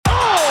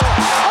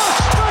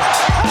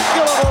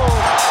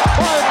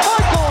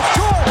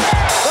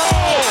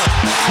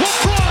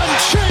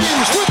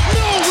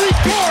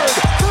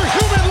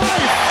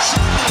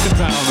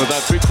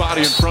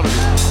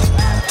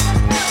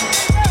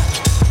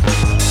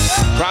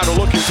Crowder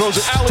looking, throws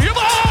it alley-oop.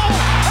 Oh!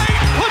 He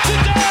puts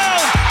it down!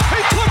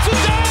 He puts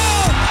it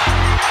down!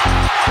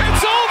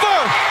 It's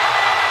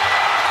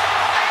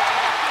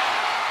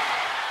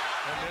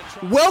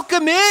over!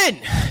 Welcome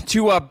in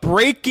to a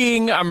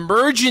breaking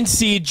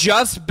emergency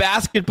just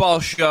basketball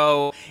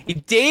show.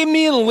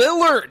 Damian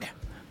Lillard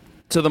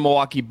to the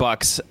Milwaukee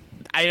Bucks.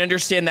 I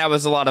understand that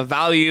was a lot of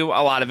value,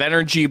 a lot of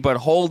energy, but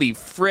holy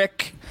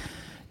frick.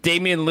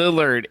 Damian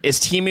Lillard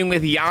is teaming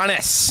with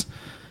Giannis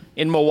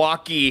in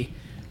Milwaukee.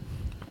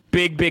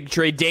 Big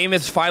trade. Dame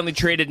is finally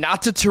traded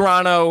not to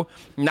Toronto,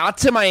 not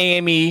to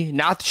Miami,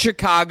 not to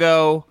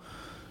Chicago,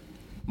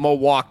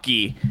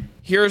 Milwaukee.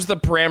 Here's the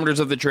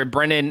parameters of the trade.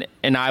 Brennan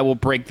and I will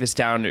break this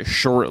down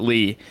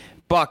shortly.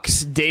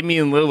 Bucks,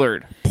 Damian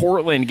Lillard.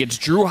 Portland gets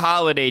Drew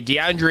Holiday,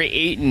 DeAndre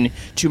Ayton,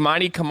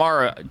 Toumani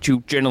Camara.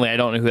 Generally, I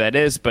don't know who that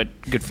is, but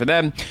good for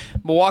them.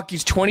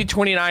 Milwaukee's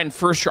 2029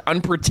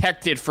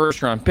 unprotected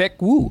first-round pick.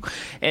 Woo.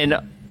 And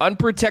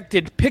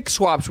unprotected pick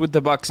swaps with the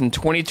Bucks in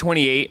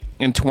 2028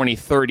 and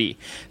 2030.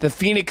 The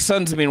Phoenix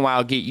Suns,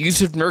 meanwhile, get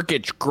Yusuf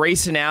Nurkic,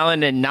 Grayson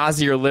Allen, and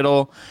Nasir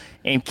Little,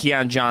 and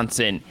Keon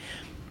Johnson.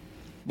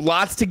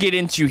 Lots to get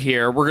into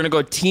here. We're going to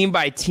go team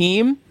by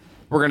team.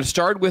 We're going to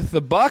start with the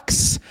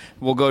Bucks.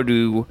 We'll go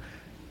to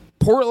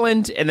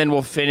Portland, and then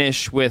we'll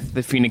finish with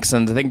the Phoenix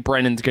Suns. I think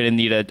Brennan's going to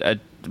need a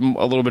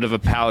little bit of a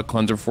palate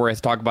cleanser before I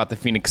talk about the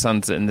Phoenix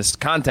Suns in this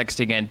context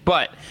again.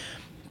 But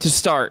to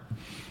start,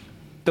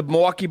 the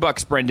Milwaukee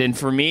Bucks, Brendan,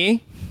 for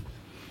me,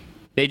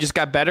 they just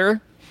got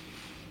better.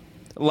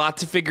 A lot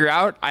to figure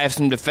out. I have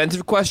some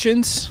defensive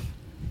questions.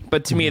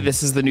 But to me,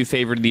 this is the new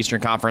favorite of the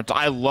Eastern Conference.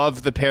 I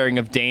love the pairing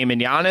of Dame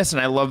and Giannis,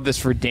 and I love this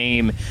for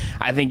Dame.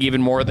 I think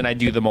even more than I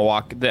do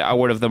I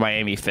would have the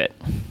Miami fit.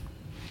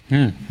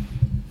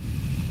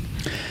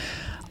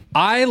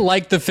 I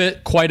like the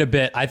fit quite a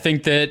bit. I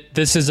think that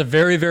this is a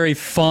very, very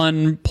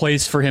fun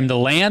place for him to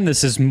land.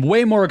 This is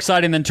way more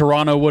exciting than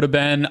Toronto would have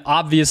been.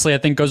 Obviously, I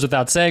think goes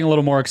without saying, a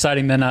little more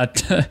exciting than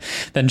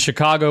than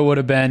Chicago would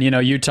have been,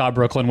 Utah,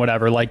 Brooklyn,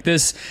 whatever. Like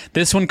this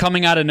one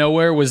coming out of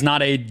nowhere was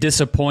not a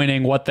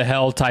disappointing what the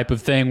hell type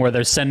of thing where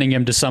they're sending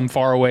him to some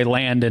faraway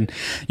land and,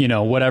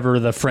 whatever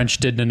the French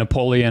did to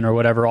Napoleon or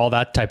whatever, all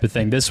that type of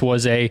thing. This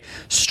was a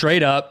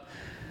straight up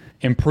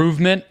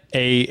improvement,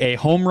 a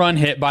home run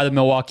hit by the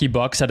Milwaukee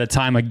Bucks at a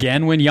time,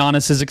 again, when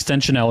Giannis is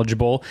extension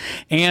eligible.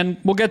 And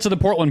we'll get to the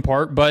Portland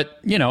part, but,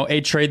 a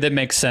trade that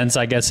makes sense,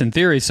 I guess, in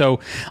theory. So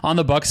on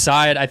the Bucks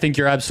side, I think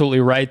you're absolutely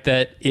right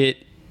that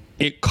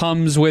it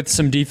comes with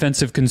some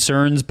defensive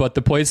concerns, but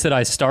the place that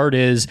I start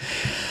is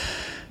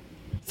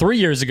 3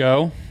 years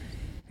ago,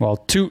 well,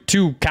 two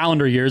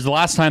calendar years, the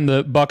last time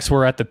the Bucks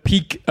were at the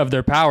peak of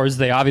their powers,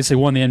 they obviously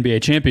won the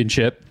NBA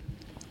championship,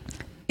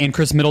 and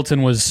Chris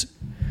Middleton was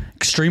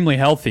extremely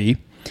healthy,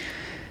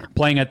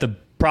 playing at the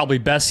probably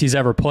best he's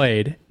ever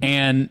played,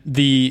 and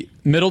the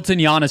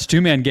Middleton-Giannis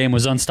two-man game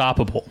was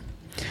unstoppable,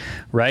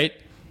 right?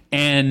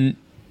 And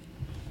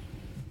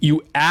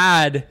you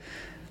add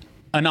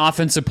an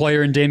offensive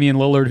player in Damian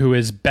Lillard who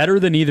is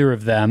better than either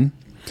of them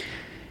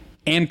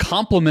and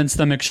complements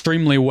them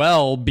extremely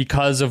well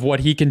because of what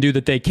he can do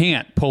that they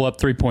can't. Pull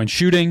up three-point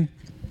shooting,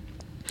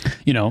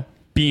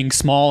 being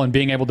small and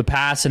being able to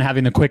pass and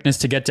having the quickness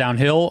to get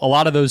downhill. A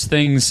lot of those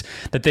things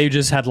that they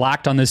just had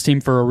lacked on this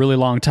team for a really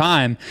long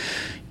time.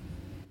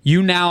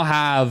 You now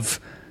have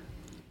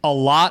a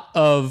lot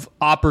of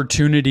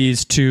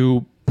opportunities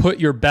to put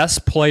your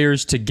best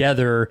players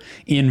together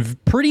in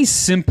pretty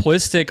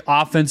simplistic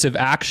offensive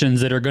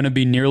actions that are going to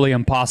be nearly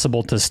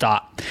impossible to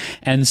stop.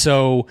 And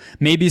so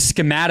maybe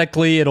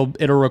schematically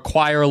it'll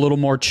require a little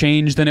more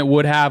change than it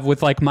would have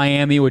with like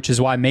Miami, which is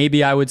why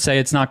maybe I would say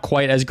it's not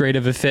quite as great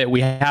of a fit.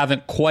 We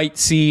haven't quite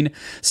seen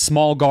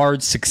small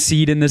guards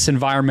succeed in this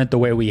environment the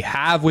way we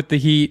have with the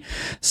Heat.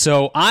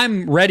 So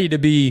I'm ready to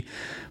be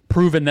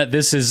proven that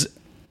this is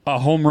a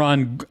home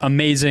run,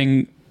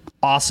 amazing,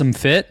 awesome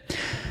fit.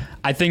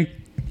 I think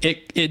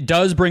it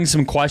does bring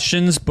some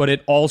questions, but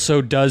it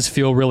also does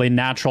feel really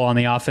natural on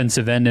the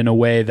offensive end in a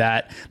way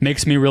that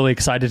makes me really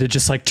excited to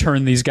just like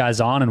turn these guys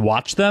on and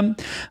watch them.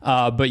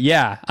 But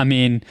yeah, I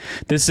mean,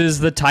 this is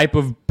the type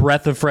of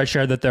breath of fresh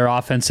air that their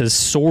offense has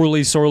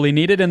sorely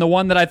needed, and the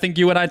one that I think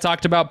you and I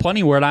talked about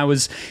plenty, where I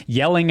was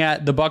yelling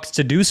at the Bucks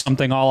to do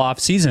something all off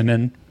season,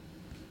 and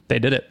they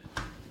did it.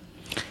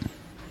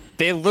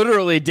 They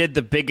literally did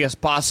the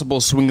biggest possible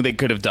swing they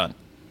could have done,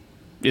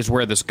 is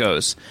where this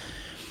goes.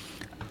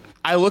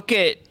 I look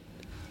at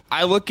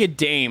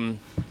Dame,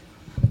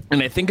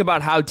 and I think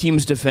about how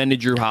teams defended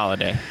Drew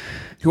Holiday,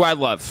 who I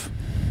love,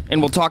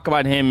 and we'll talk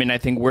about him and I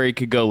think where he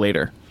could go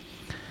later.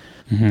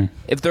 Mm-hmm.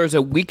 If there's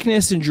a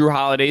weakness in Drew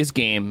Holiday's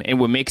game and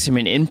what makes him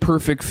an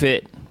imperfect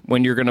fit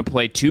when you're going to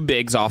play two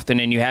bigs often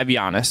and you have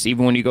Giannis,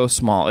 even when you go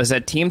small, is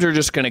that teams are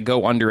just going to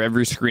go under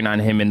every screen on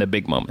him in the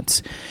big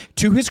moments.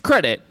 To his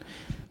credit,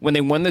 when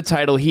they won the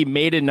title, he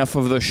made enough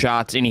of those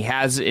shots, and he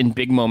has, in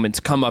big moments,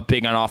 come up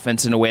big on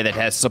offense in a way that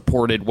has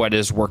supported what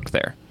has worked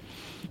there.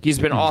 He's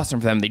been awesome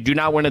for them. They do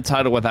not win a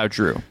title without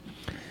Drew.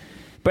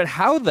 But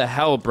how the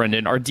hell,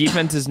 Brendan, our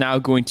defense is now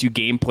going to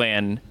game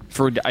plan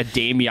for a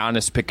Dame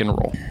Giannis pick and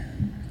roll?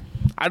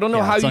 I don't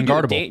know how it's you do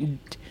unguardable.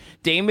 it.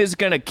 Dame is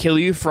going to kill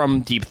you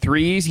from deep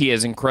threes. He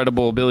has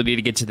incredible ability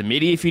to get to the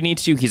midi if he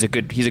needs to. He's a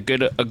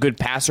good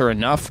passer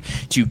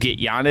enough to get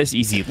Giannis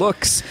easy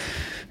looks.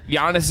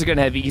 Giannis is going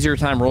to have easier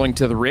time rolling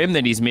to the rim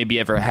than he's maybe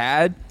ever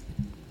had.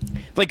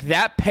 Like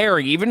that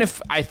pairing, even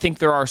if I think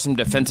there are some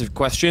defensive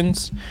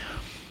questions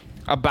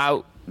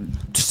about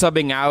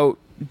subbing out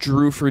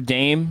Drew for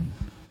Dame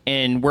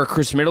and where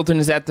Chris Middleton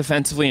is at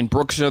defensively and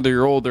Brooks another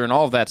year older and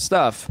all of that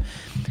stuff,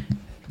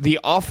 the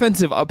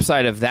offensive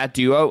upside of that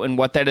duo and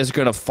what that is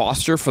going to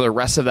foster for the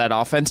rest of that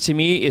offense to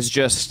me is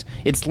just,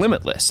 it's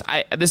limitless.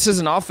 This is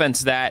an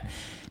offense that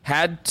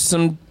had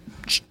some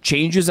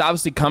changes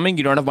obviously coming.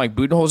 You don't have Mike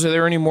Budenholzer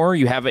there anymore.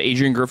 You have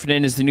Adrian Griffin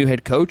in as the new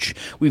head coach.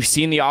 We've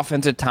seen the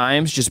offense at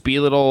times just be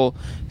a little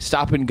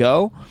stop and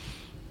go.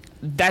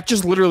 That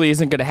just literally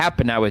isn't going to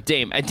happen now with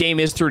Dame. Dame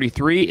is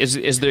 33. Is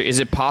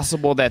it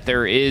possible that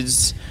there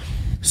is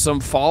some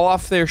fall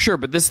off there? Sure,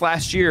 but this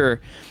last year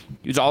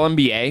he was all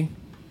NBA.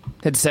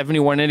 Had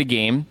 71 in a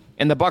game,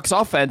 and the Bucks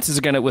offense was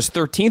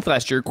 13th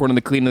last year according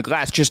to Clean the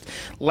Glass, just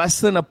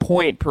less than a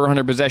point per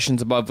 100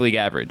 possessions above league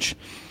average.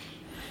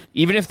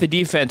 Even if the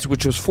defense,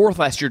 which was 4th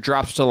last year,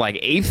 drops to like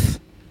 8th,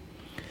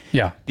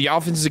 the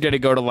offense is going to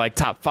go to like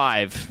top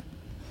 5.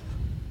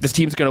 This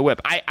team's going to whip.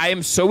 I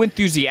am so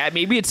enthusiastic.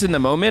 Maybe it's in the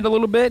moment a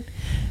little bit,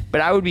 but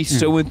I would be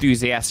so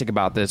enthusiastic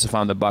about this if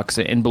I'm the Bucks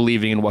and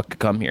believing in what could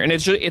come here. And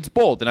it's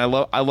bold, and I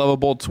love a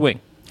bold swing.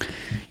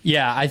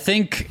 Yeah, I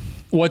think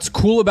what's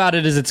cool about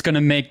it is it's going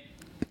to make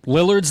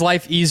Lillard's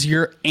life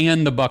easier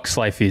and the Bucks'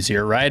 life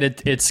easier, right?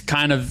 It's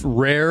kind of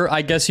rare,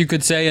 I guess you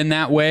could say, in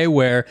that way,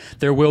 where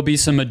there will be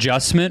some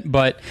adjustment,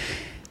 but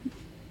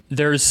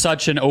there's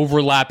such an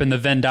overlap in the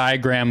Venn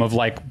diagram of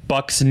like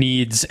Bucks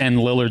needs and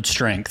Lillard's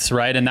strengths,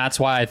 right? And that's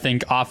why I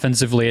think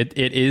offensively it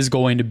is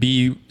going to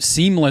be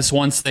seamless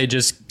once they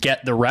just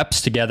get the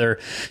reps together.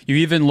 You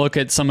even look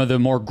at some of the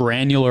more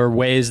granular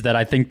ways that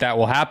I think that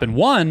will happen.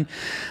 One,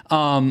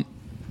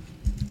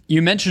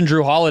 you mentioned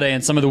Drew Holiday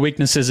and some of the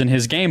weaknesses in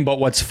his game, but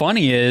what's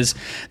funny is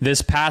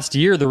this past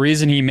year, the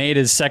reason he made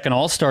his second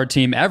All-Star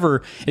team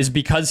ever is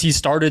because he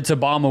started to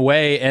bomb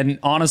away and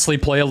honestly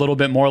play a little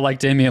bit more like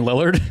Damian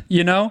Lillard,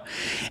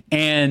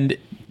 and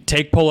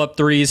take pull-up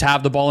threes,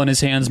 have the ball in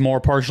his hands more,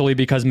 partially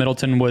because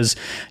Middleton was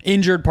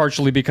injured,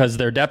 partially because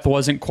their depth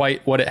wasn't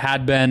quite what it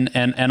had been,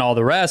 and all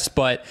the rest.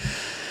 But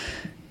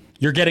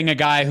you're getting a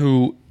guy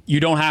who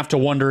you don't have to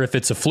wonder if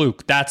it's a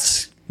fluke.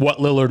 That's what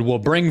Lillard will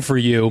bring for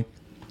you.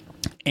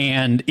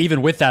 And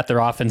even with that, their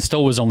offense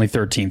still was only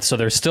 13th, so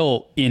they're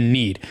still in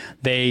need.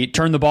 They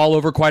turned the ball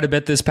over quite a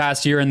bit this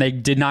past year, and they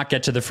did not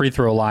get to the free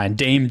throw line.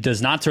 Dame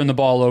does not turn the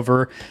ball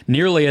over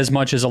nearly as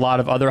much as a lot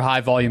of other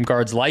high-volume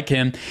guards like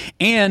him.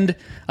 And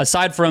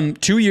aside from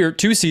 2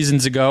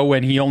 seasons ago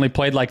when he only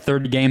played like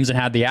 30 games and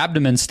had the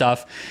abdomen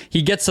stuff,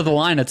 he gets to the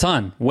line a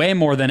ton, way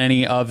more than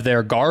any of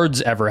their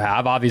guards ever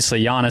have.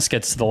 Obviously, Giannis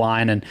gets to the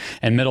line, and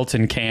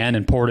Middleton can,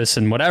 and Portis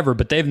and whatever,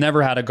 but they've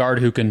never had a guard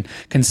who can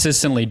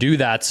consistently do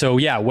that. So,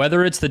 yeah,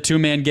 whether it's the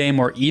two-man game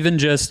or even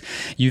just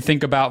you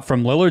think about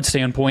from Lillard's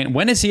standpoint,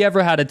 when has he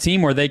ever had a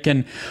team where they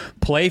can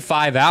play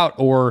 5 out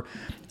or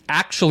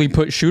actually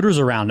put shooters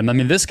around him? I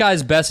mean, this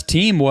guy's best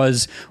team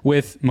was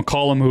with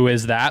McCollum, who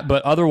is that,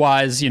 but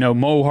otherwise,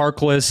 Mo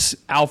Harkless,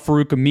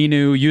 Al-Farouq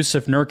Aminu,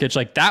 Yusuf Nurkic,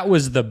 like that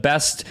was the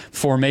best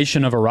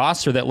formation of a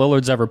roster that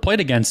Lillard's ever played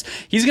against.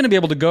 He's going to be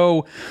able to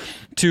go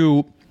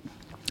to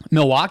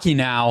Milwaukee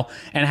now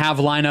and have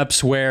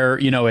lineups where,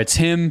 it's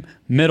him,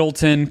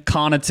 Middleton,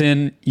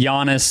 Connaughton,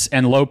 Giannis,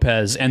 and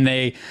Lopez, and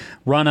they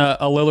run a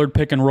Lillard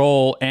pick and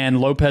roll,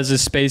 and Lopez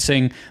is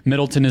spacing,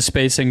 Middleton is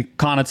spacing,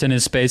 Connaughton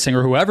is spacing,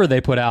 or whoever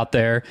they put out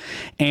there.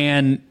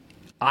 And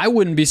I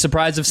wouldn't be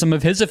surprised if some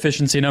of his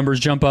efficiency numbers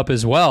jump up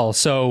as well.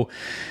 So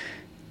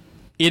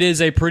it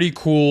is a pretty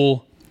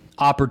cool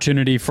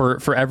opportunity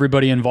for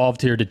everybody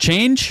involved here to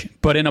change,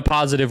 but in a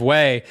positive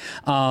way.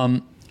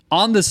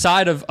 On the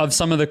side of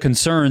some of the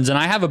concerns, and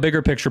I have a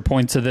bigger picture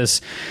point to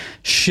this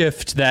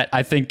shift that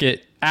I think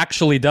it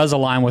actually does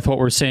align with what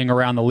we're seeing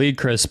around the league,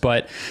 Chris,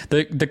 but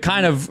the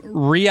kind of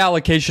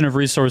reallocation of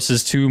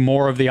resources to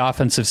more of the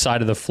offensive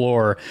side of the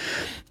floor.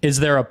 Is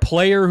there a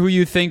player who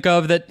you think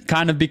of that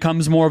kind of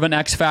becomes more of an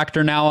X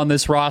factor now on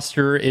this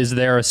roster? Is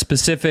there a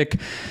specific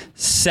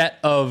set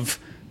of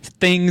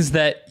things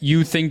that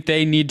you think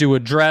they need to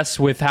address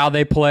with how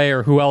they play,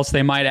 or who else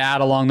they might add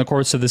along the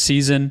course of the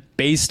season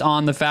based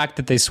on the fact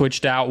that they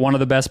switched out one of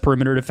the best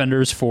perimeter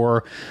defenders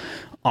for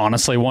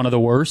honestly one of the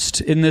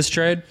worst in this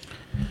trade?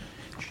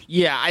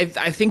 Yeah, I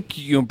think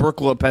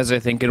Brook Lopez, I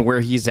think, and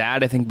where he's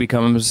at, I think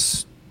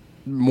becomes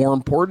more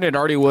important. It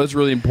already was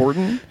really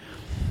important,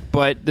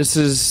 but this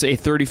is a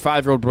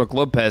 35-year-old Brook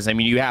Lopez. I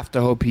mean, you have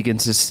to hope he can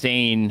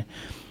sustain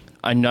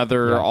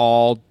another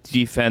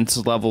all-defense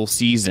level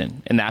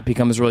season, and that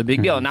becomes a really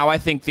big deal. Now I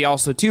think they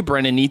also, too,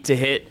 Brennan, need to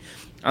hit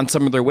on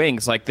some of their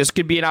wings. Like, this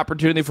could be an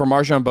opportunity for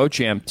Marjon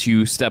Beauchamp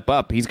to step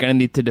up. He's going to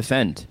need to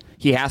defend.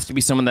 He has to be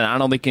someone that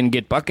not only can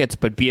get buckets,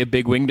 but be a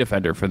big wing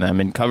defender for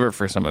them and cover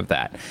for some of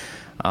that.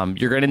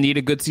 You're going to need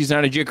a good season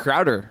out of Jay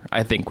Crowder,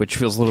 I think, which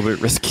feels a little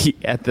bit risky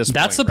at this point.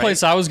 That's the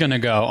place I was going to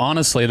go,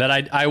 honestly,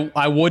 that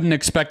I wouldn't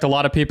expect a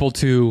lot of people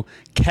to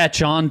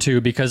catch on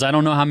to, because I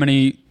don't know how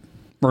many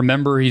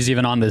remember he's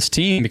even on this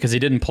team because he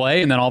didn't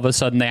play, and then all of a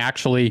sudden they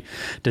actually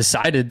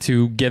decided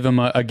to give him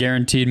a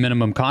guaranteed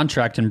minimum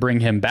contract and bring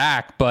him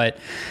back. But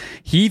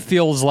he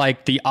feels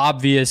like the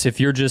obvious, if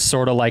you're just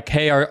sort of like,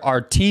 hey,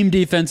 our team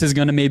defense is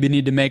going to maybe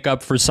need to make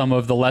up for some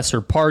of the lesser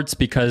parts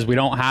because we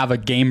don't have a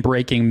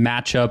game-breaking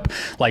matchup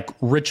like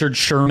Richard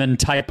Sherman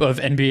type of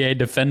NBA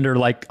defender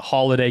like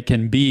Holiday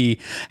can be.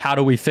 How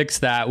do we fix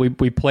that?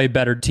 We play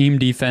better team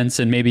defense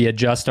and maybe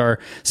adjust our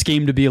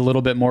scheme to be a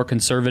little bit more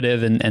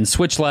conservative and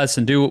switch less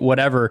and do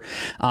whatever.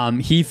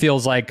 He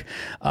feels like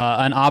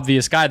an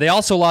obvious guy. They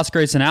also lost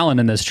Grayson Allen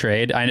in this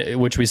trade,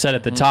 which we said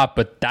at the top,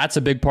 but that's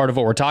a big part of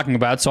what we're talking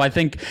about. So I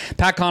think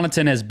Pat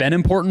Connaughton has been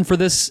important for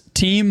this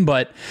team,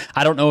 but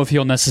I don't know if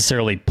he'll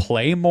necessarily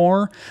play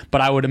more, but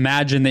I would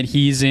imagine that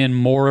he's in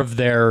more of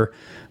their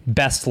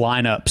best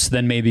lineups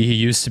than maybe he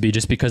used to be,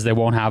 just because they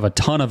won't have a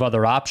ton of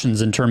other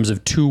options in terms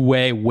of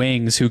two-way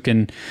wings who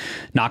can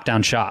knock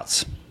down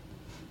shots.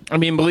 I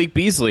mean, Malik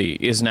Beasley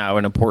is now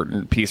an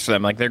important piece for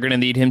them. Like, they're going to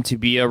need him to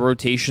be a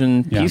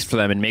rotation piece for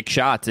them and make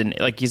shots. And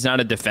like, he's not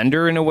a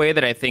defender in a way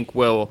that I think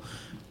will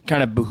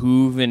kind of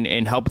behoove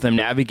and help them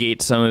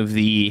navigate some of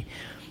the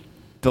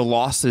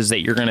losses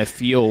that you're going to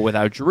feel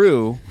without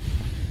Drew.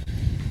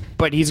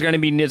 But he's going to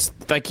be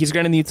he's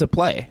going to need to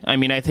play. I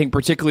mean, I think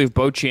particularly if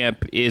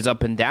Beauchamp is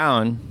up and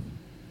down,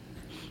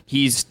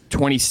 he's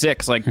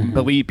 26. Like,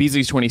 Malik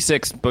Beasley's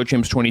 26,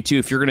 Beauchamp's 22.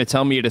 If you're going to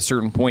tell me at a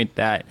certain point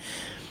that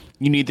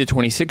you need the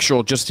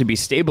 26-year-old just to be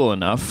stable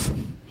enough.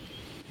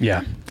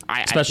 Yeah,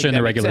 especially in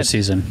the regular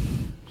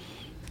season.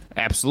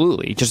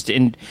 Absolutely. Just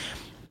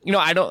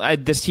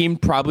this team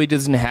probably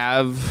doesn't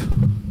have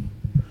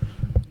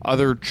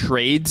other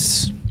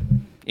trades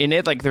in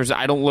it. Like,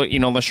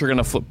 unless you're going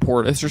to flip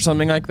Portis or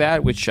something like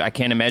that, which I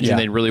can't imagine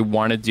they really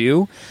want to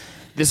do.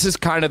 This is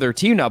kind of their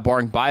team now,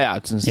 barring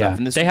buyouts and stuff.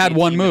 Yeah. And they had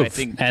one move,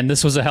 and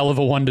this was a hell of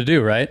a one to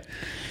do, right?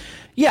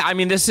 Yeah, I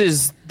mean, this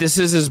is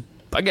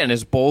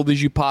as bold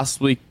as you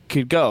possibly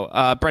could go.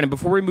 Brendan,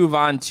 before we move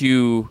on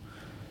to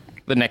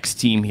the next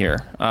team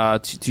here,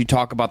 to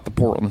talk about the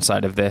Portland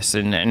side of this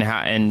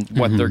and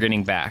what they're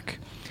getting back.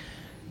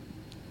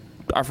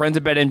 Our friends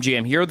at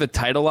BetMGM, here are the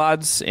title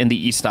odds and the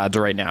East odds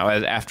right now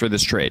after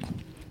this trade.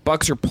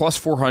 Bucks are plus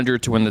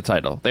 400 to win the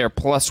title. They are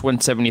plus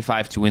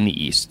 175 to win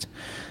the East.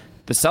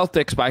 The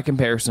Celtics, by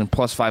comparison,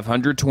 plus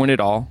 500 to win it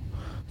all,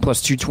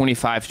 plus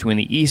 225 to win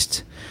the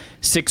East.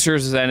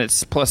 Sixers, then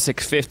it's plus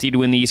 650 to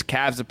win the East.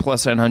 Cavs at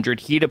plus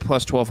 900. Heat at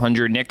plus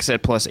 1200. Knicks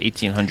at plus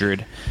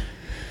 1800.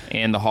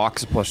 And the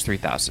Hawks at plus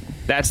 3,000.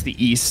 That's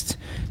the East.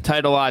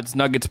 Title odds,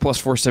 Nuggets plus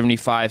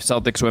 475.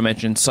 Celtics, who I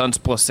mentioned. Suns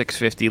plus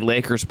 650.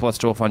 Lakers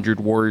plus 1,200.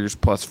 Warriors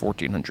plus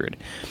 1,400.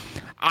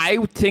 I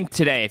would think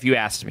today, if you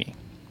asked me,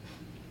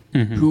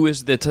 who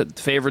is the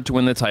favorite to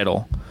win the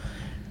title,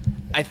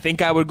 I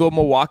think I would go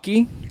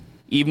Milwaukee,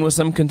 even with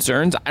some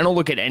concerns. I don't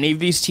look at any of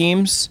these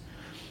teams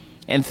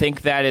and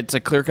think that it's a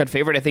clear-cut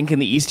favorite. I think in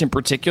the East in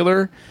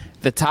particular,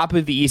 the top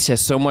of the East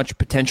has so much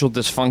potential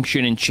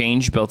dysfunction and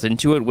change built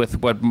into it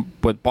with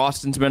what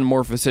Boston's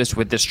metamorphosis,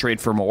 with this trade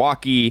for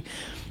Milwaukee.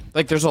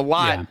 Like, there's a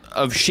lot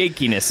of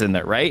shakiness in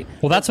there, right?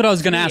 Well, that's what I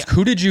was going to ask.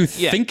 Who did you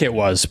think it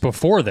was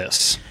before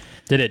this?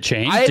 Did it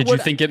change? Did you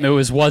think it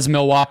was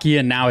Milwaukee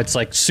and now it's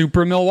like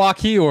super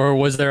Milwaukee, or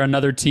was there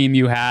another team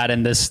you had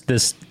and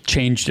this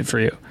changed it for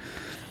you?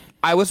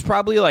 I was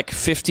probably like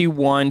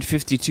 51,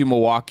 52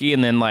 Milwaukee,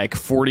 and then like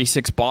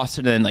 46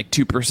 Boston, and then like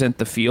 2%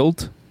 the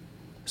field,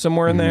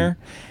 somewhere in there.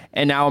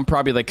 And now I'm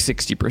probably like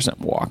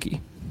 60%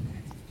 Milwaukee.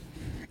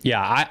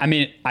 Yeah, I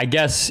mean, I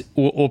guess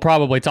we'll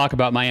probably talk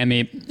about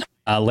Miami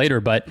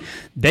later, but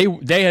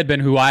they had been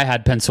who I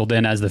had penciled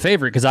in as the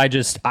favorite, because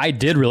I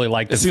did really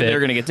like the fit they're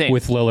gonna get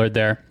with Lillard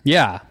there.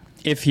 Yeah,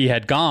 if he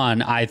had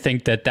gone, I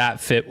think that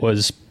fit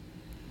was,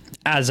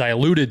 as I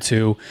alluded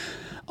to,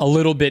 a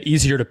little bit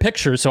easier to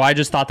picture. So I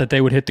just thought that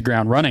they would hit the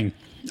ground running.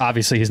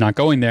 Obviously, he's not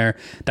going there.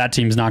 That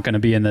team's not going to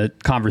be in the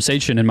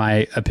conversation, in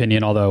my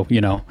opinion, although,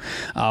 we'll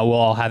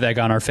all have egg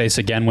on our face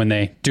again when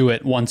they do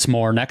it once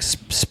more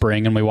next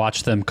spring and we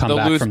watch them come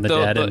back from the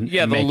dead and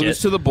they'll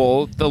lose to the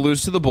Bulls. They'll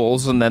lose to the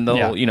Bulls, and then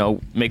they'll,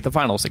 make the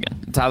finals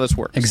again. That's how this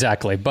works.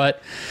 Exactly.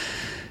 But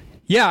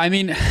yeah, I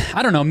mean,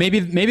 I don't know.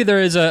 Maybe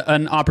there is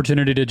an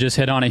opportunity to just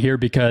hit on it here,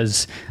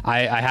 because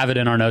I have it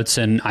in our notes,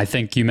 and I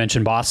think you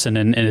mentioned Boston,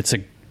 and it's a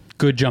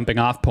good jumping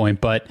off point.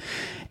 But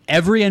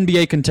every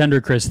NBA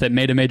contender, Chris, that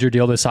made a major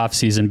deal this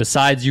offseason,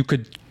 besides you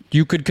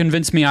could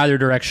convince me either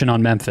direction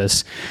on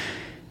Memphis,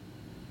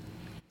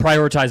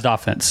 prioritized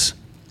offense.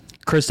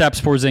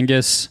 Kristaps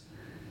Porzingis,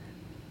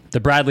 the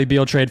Bradley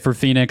Beal trade for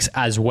Phoenix,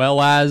 as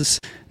well as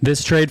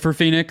this trade for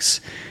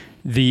Phoenix.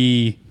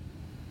 I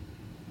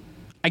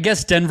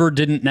guess Denver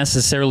didn't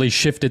necessarily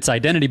shift its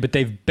identity, but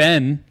they've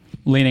been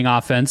leaning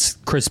offense.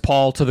 Chris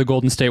Paul to the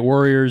Golden State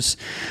Warriors.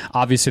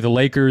 Obviously, the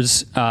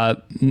Lakers,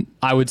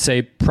 I would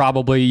say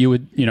probably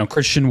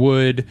Christian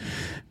Wood,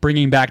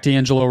 bringing back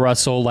D'Angelo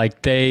Russell.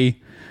 Like, they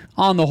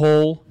on the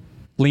whole,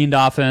 leaned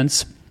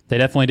offense. They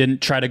definitely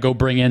didn't try to go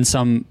bring in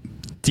some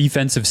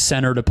defensive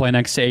center to play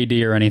next to AD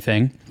or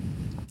anything.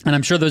 And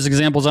I'm sure there's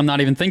examples I'm not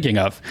even thinking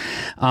of.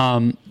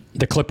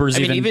 The Clippers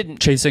even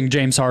chasing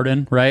James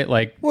Harden, right?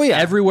 Like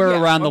everywhere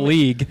around the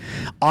league,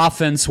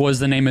 offense was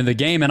the name of the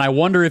game. And I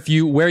wonder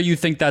where you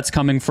think that's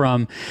coming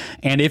from,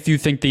 and if you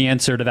think the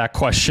answer to that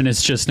question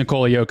is just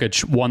Nikola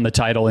Jokic won the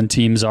title and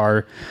teams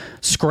are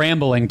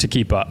scrambling to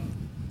keep up.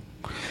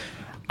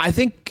 I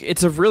think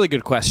it's a really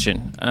good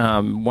question.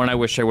 One I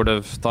wish I would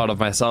have thought of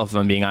myself, if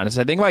I'm being honest.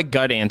 I think my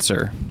gut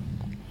answer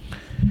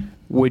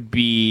would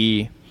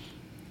be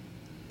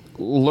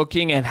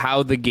looking at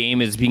how the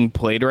game is being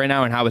played right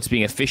now and how it's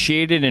being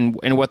officiated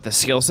and what the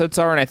skill sets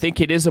are. And I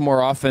think it is a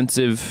more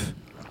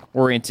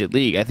offensive-oriented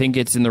league. I think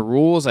it's in the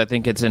rules. I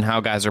think it's in how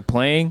guys are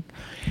playing.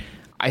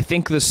 I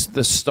think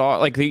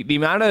the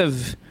amount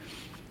of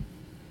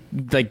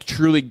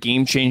truly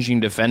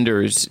game-changing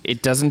defenders,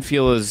 it doesn't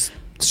feel as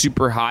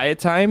super high at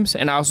times.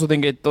 And I also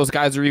think those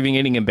guys are even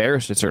getting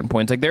embarrassed at certain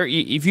points.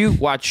 If you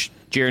watch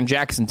Jaren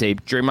Jackson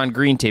tape, Draymond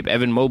Green tape,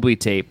 Evan Mobley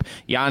tape,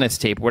 Giannis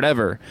tape,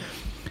 whatever,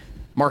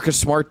 Marcus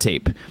Smart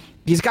tape,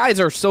 these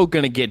guys are still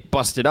going to get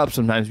busted up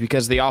sometimes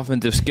because the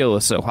offensive skill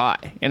is so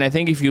high. And I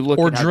think if you look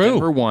at how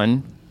Denver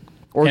won,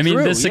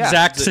 this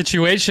exact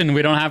situation,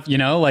 we don't have, he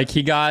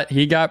got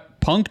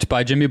punked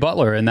by Jimmy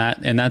Butler in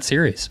that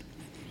series.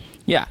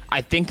 Yeah,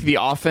 I think the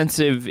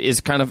offensive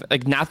is kind of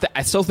not that.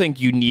 I still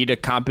think you need a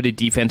competent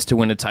defense to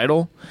win a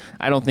title.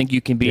 I don't think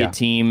you can be a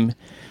team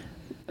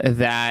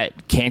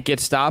that can't get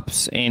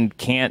stops and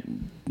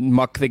can't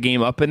muck the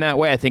game up in that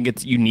way. I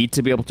think you need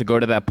to be able to go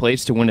to that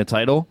place to win a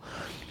title.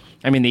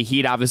 I mean, the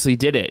Heat obviously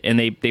did it, and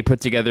they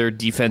put together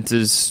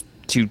defenses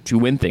to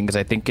win things.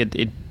 I think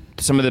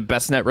some of the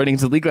best net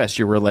ratings in the league last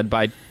year were led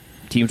by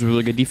teams with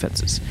really good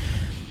defenses.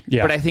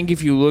 Yeah. But I think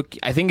if you look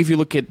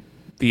at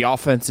the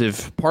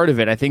offensive part of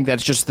it, I think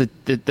that's just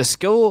the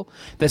skill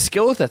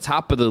at the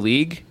top of the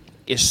league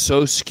is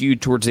so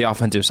skewed towards the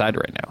offensive side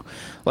right now.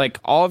 Like,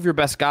 all of your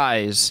best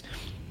guys,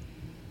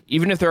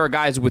 even if there are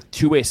guys with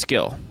two-way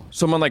skill,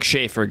 someone like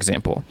Shea, for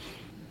example,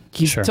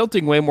 he's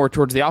tilting way more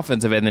towards the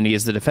offensive end than he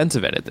is the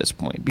defensive end at this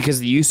point, because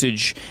the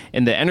usage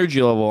and the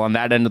energy level on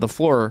that end of the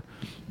floor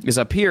is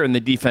up here, and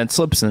the defense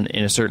slips in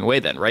a certain way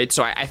then, right?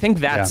 So I think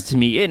that's, to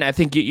me, it. And I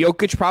think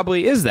Jokic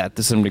probably is that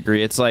to some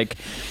degree. It's like,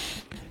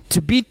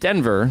 to beat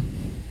Denver,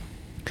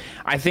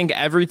 I think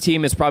every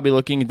team is probably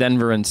looking at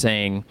Denver and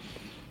saying,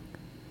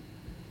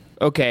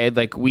 okay,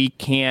 we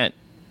can't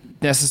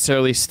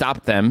necessarily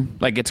stop them.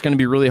 It's going to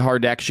be really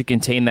hard to actually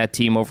contain that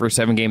team over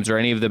 7 games or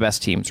any of the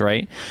best teams,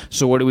 right?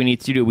 So what do we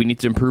need to do? We need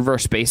to improve our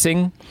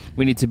spacing.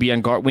 We need to be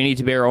on guard. We need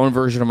to be our own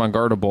version of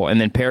unguardable,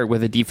 and then pair it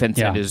with a defense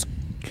that is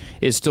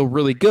still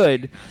really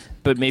good,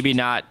 but maybe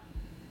not.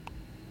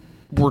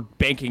 We're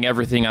banking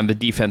everything on the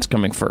defense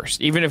coming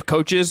first. Even if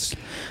coaches,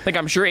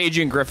 I'm sure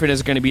Adrian Griffin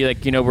is going to be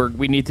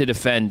we need to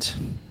defend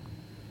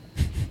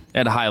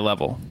at a high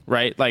level,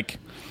 right?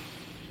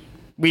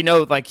 We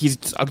know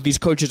these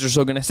coaches are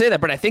still going to say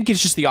that, but I think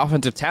it's just the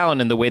offensive talent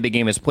and the way the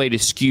game is played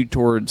is skewed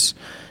towards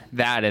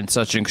that in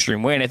such an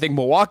extreme way. And I think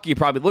Milwaukee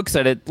probably looked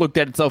at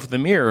itself in the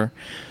mirror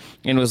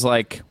and was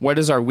like, what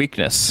is our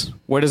weakness?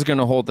 What is going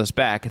to hold us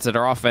back? It's that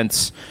our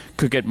offense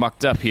could get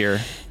mucked up here.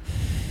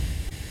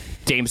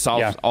 Dame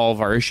solves all of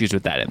our issues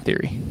with that in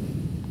theory.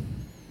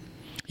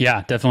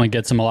 Yeah, definitely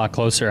gets them a lot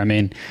closer. I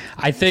mean,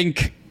 I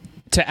think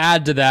to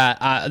add to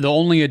that, the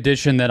only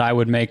addition that I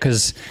would make,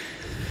 because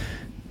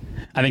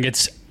I think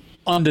it's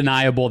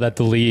undeniable that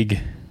the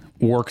league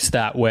works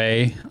that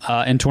way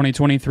in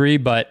 2023,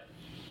 but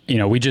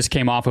we just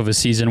came off of a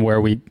season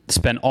where we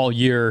spent all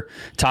year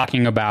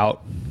talking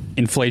about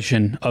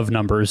inflation of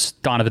numbers.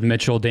 Donovan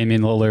Mitchell,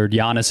 Damian Lillard,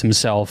 Giannis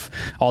himself,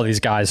 all these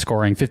guys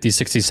scoring 50,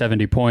 60,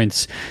 70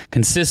 points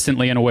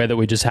consistently in a way that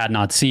we just had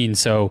not seen.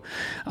 So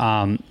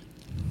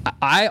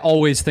I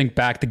always think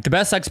back, the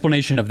best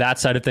explanation of that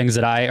side of things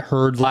that I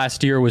heard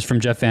last year was from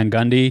Jeff Van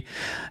Gundy.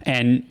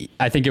 And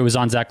I think it was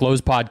on Zach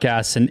Lowe's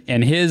podcast,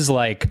 and his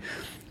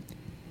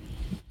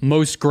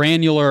most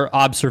granular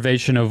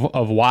observation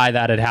of why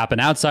that had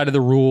happened outside of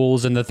the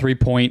rules and the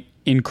 3-point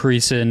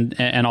increase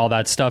and all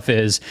that stuff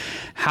is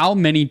how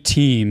many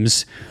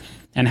teams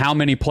and how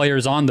many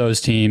players on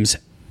those teams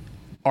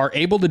are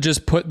able to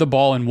just put the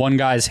ball in one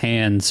guy's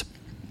hands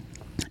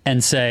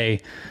and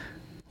say,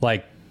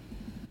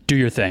 do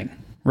your thing,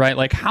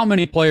 right? How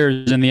many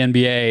players in the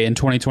NBA in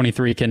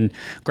 2023 can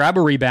grab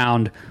a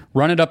rebound,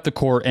 run it up the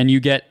court, and you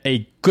get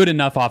a good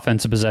enough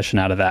offensive possession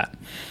out of that?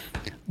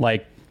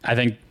 I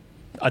think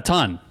a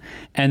ton.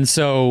 And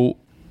so,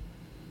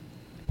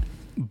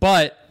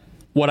 but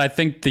what I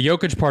think the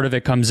Jokic part of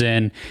it comes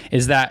in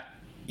is that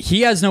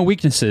he has no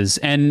weaknesses,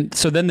 and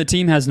so then the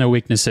team has no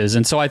weaknesses.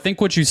 And so I think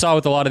what you saw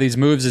with a lot of these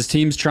moves is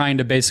teams trying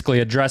to basically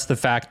address the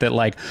fact that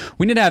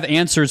we need to have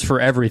answers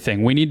for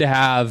everything. We need to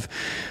have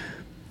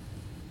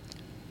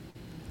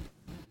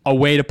a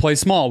way to play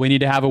small. We need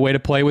to have a way to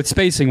play with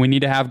spacing. We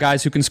need to have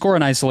guys who can score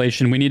in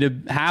isolation. We need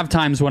to have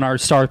times when our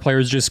star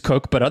players just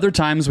cook, but other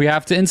times we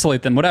have to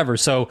insulate them, whatever.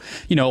 So,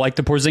 like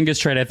the Porzingis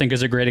trade, I think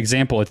is a great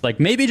example. It's like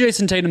maybe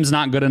Jason Tatum's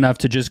not good enough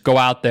to just go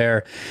out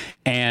there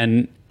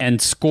and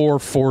score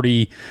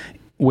 40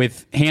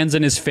 with hands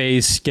in his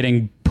face,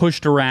 getting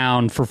pushed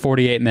around for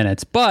 48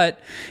 minutes.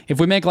 But if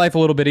we make life a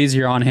little bit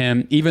easier on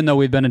him, even though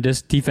we've been a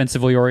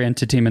defensively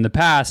oriented team in the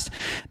past,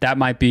 that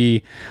might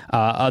be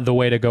the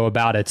way to go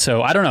about it.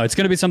 So I don't know. It's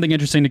going to be something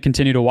interesting to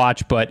continue to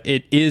watch, but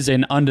it is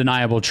an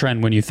undeniable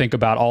trend when you think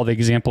about all the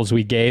examples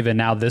we gave, and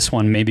now this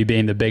one maybe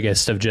being the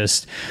biggest, of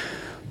just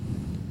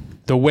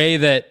the way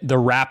that the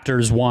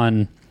Raptors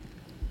won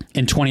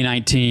in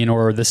 2019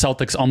 or the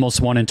Celtics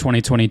almost won in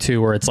 2022,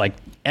 where it's like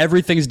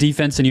everything's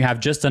defense and you have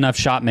just enough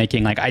shot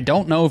making. Like, I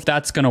don't know if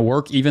that's going to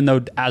work, even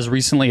though as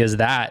recently as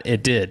that,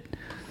 it did.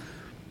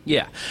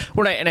 Yeah.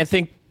 And I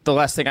think the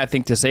last thing I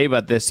think to say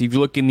about this, if you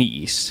look in the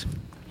East,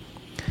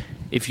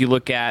 if you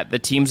look at the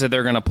teams that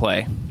they're going to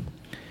play,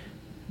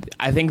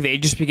 I think they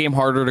just became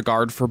harder to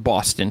guard for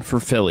Boston,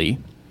 for Philly,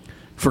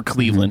 for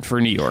Cleveland,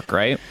 for New York,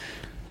 right?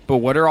 But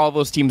what are all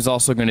those teams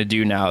also going to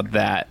do now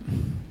that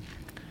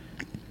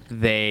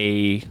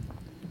they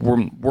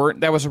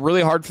weren't that was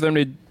really hard for them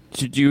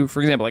to do?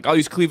 For example, like, I'll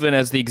use Cleveland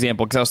as the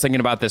example because I was thinking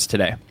about this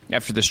today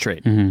after this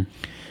trade.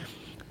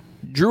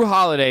 Drew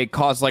Holiday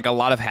caused like a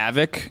lot of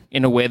havoc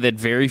in a way that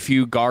very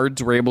few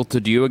guards were able to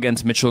do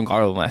against Mitchell and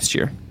Garland last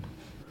year.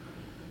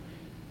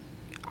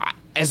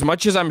 As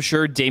much as I'm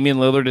sure Damian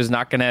Lillard is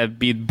not going to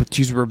be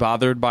too super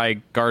bothered by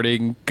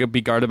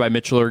be guarded by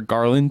Mitchell or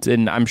Garland,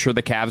 and I'm sure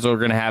the Cavs are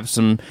going to have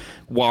some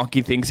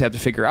wonky things to have to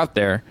figure out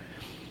there.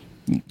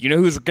 You know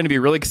who's going to be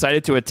really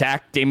excited to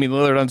attack Damian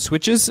Lillard on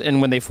switches,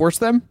 and when they force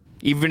them?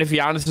 Even if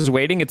Giannis is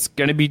waiting, it's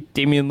going to be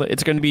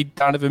It's going to be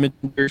Donovan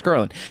and Darius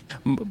Garland.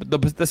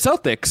 The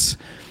Celtics,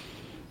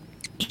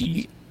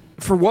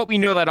 for what we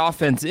know that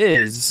offense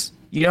is,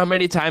 you know how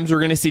many times we're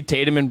going to see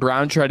Tatum and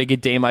Brown try to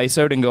get Dame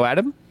ISO'd and go at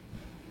him?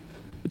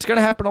 It's going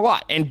to happen a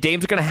lot, and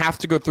Dame's going to have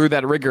to go through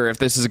that rigor if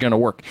this is going to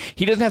work.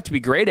 He doesn't have to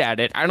be great at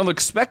it. I don't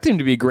expect him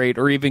to be great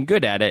or even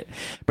good at it,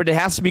 but it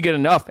has to be good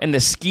enough. And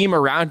the scheme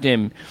around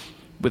him,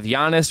 with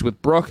Giannis,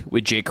 with Brook,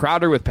 with Jay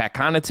Crowder, with Pat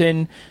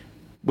Connaughton,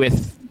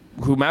 with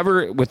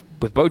whomever, with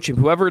Bochum,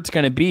 whoever it's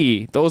going to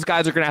be, those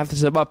guys are going to have to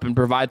step up and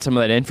provide some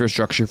of that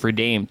infrastructure for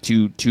Dame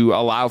to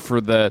allow for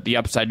the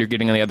upside you're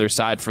getting on the other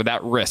side, for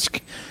that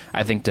risk,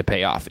 I think, to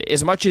pay off.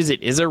 As much as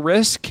it is a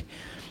risk,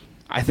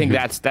 I think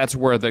that's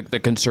where the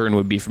concern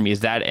would be for me,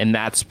 is that in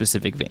that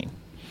specific vein.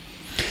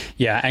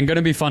 Yeah, and going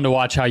to be fun to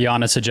watch how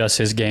Giannis adjusts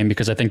his game,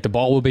 because I think the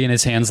ball will be in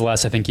his hands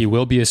less. I think he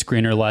will be a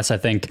screener less. I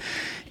think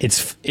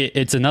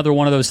it's another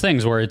one of those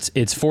things where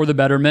it's for the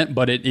betterment,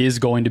 but it is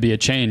going to be a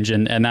change,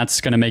 and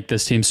that's going to make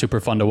this team super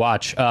fun to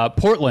watch.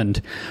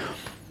 Portland.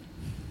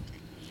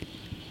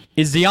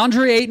 Is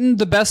DeAndre Ayton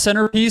the best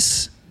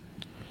centerpiece?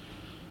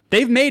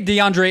 They've made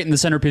DeAndre Ayton the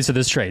centerpiece of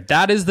this trade.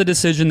 That is the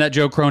decision that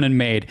Joe Cronin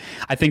made.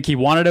 I think he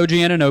wanted OG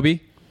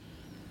Anunoby.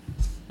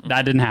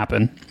 That didn't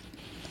happen.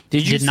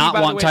 Did not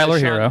want Tyler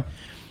Hero.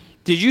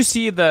 Did you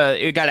see it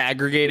got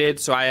aggregated,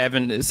 so I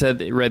haven't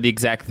read the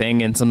exact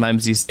thing, and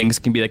sometimes these things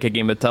can be like a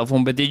game of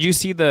telephone, but did you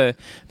see the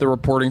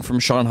reporting from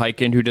Sean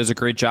Hyken, who does a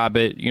great job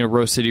at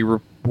Rose City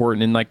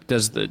reporting, and like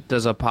does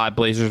a pod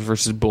Blazers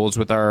versus Bulls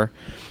with our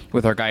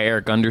guy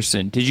Eric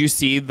Gunderson? Did you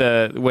see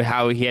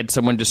how he had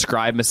someone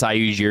describe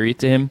Masai Ujiri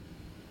to him?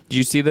 Did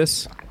you see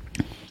this?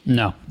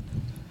 No.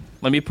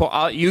 Let me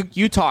pull.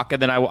 You talk,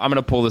 and then I'm going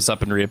to pull this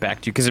up and read it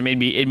back to you, because it made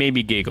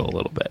me giggle a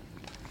little bit.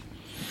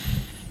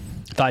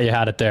 Thought you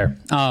had it there.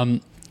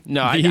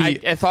 No,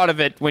 I thought of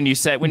it when you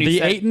said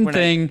the Ayton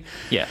thing.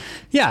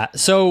 Yeah.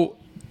 So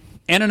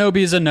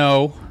Anunoby is a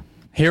no.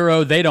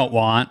 Hero they don't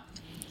want,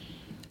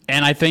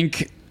 and I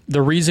think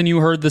the reason you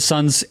heard the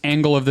Suns'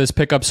 angle of this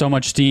pick up so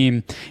much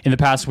steam in the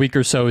past week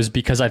or so is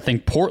because I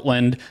think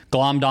Portland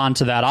glommed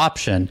onto that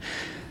option.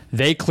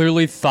 They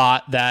clearly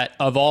thought that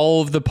of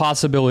all of the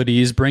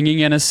possibilities, bringing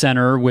in a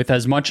center with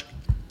as much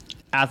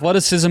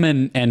athleticism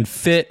and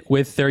fit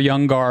with their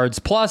young guards,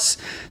 plus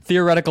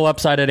theoretical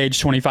upside at age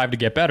 25 to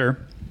get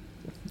better,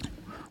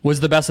 was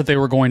the best that they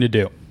were going to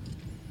do.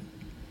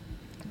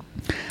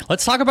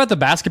 Let's talk about the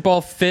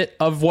basketball fit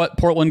of what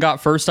Portland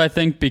got first, I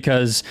think,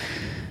 because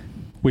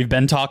we've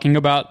been talking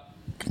about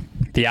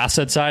the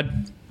asset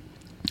side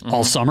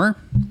all summer.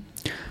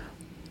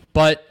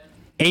 But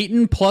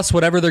Ayton plus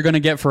whatever they're going to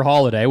get for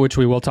Holiday, which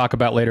we will talk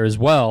about later as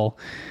well,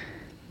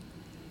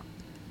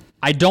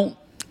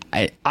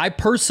 I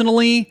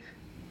personally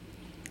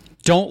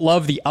don't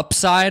love the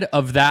upside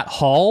of that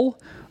haul,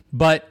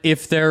 but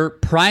if their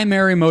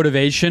primary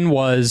motivation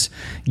was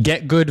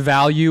get good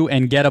value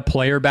and get a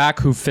player back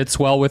who fits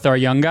well with our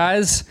young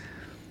guys,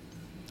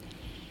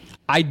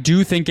 I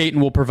do think Ayton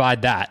will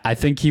provide that. I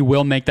think he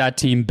will make that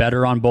team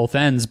better on both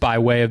ends by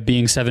way of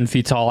being 7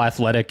 feet tall,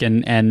 athletic,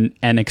 and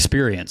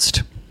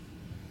experienced.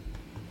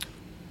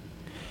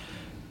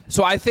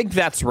 So I think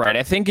that's right.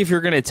 I think if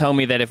you're going to tell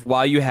me that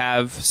while you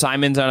have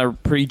Simon's on a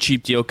pretty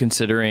cheap deal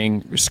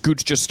considering,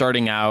 Scoot's just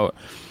starting out,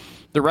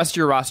 The rest of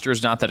your roster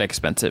is not that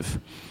expensive.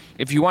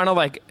 If you want to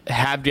like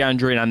have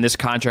DeAndre on this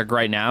contract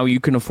right now, you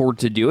can afford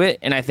to do it,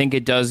 and I think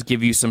it does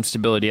give you some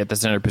stability at the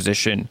center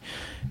position,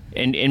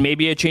 and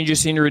maybe a change of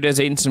scenery does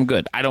Ayton some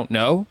good. I don't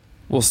know.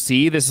 We'll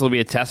see. This will be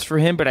a test for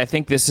him, but I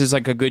think this is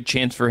like a good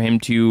chance for him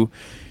to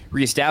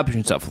reestablish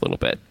himself a little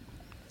bit.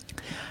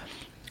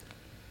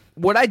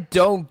 In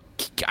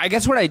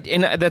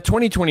the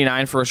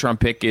 2029 first round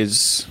pick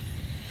is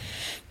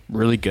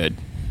really good.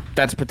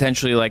 That's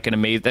potentially like an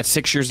amazing. That's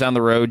 6 years down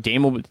the road.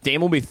 Dame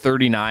will be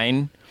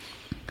 39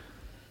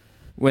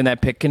 when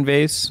that pick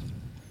conveys.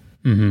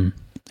 Mm-hmm.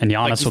 And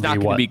Giannis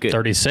will be what,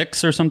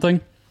 36 or something?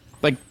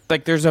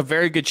 Like there's a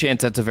very good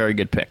chance that's a very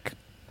good pick.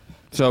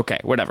 So okay,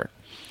 whatever.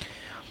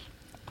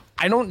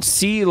 I don't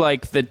see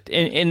like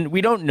and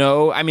we don't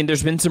know. I mean,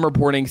 there's been some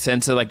reporting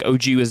since that like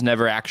OG was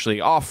never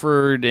actually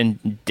offered,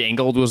 and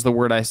dangled was the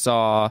word I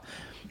saw.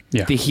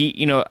 Yeah. The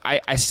Heat,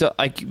 I still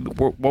like.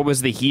 What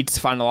was the Heat's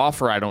final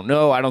offer? I don't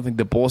know. I don't think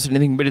the Bulls did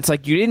anything, but it's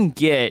like you didn't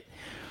get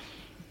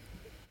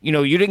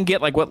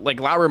like what like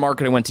Lauri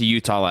Markkanen went to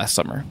Utah last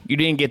summer. You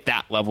didn't get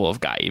that level of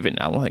guy even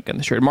now. Like in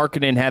the shirt,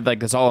 Markkanen had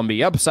like this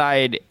all-NBA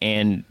upside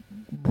and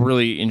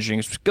really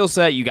interesting skill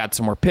set. You got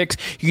some more picks.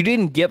 You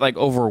didn't get like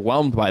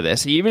overwhelmed by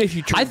this, even if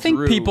you. I think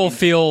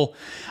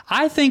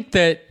I think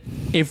that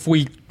if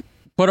we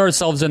put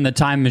ourselves in the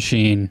time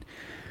machine,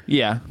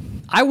 yeah,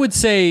 I would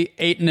say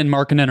Ayton and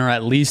Markkanen are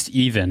at least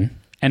even,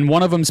 and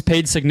one of them's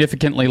paid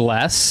significantly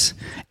less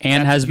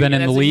and has been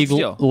in the league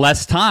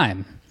less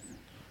time.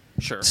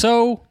 Sure.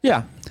 So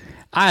yeah,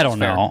 I don't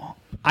know.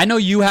 I know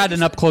you had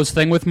an up close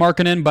thing with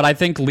Markkanen, but I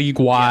think league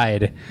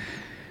wide.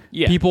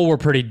 Yeah. People were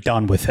pretty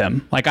done with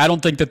him. Like, I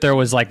don't think that there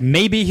was like,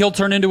 maybe he'll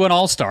turn into an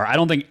all-star. I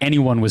don't think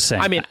anyone was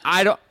saying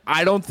that.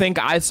 I don't think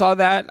I saw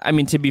that. I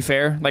mean, to be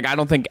fair, like, I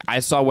don't think I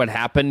saw what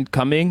happened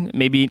coming.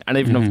 Maybe, I don't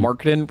even know if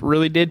Markkanen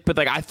really did, but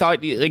like, I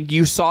thought like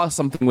you saw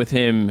something with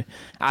him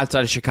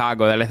outside of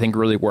Chicago that I think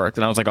really worked.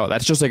 And I was like, oh,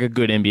 that's just like a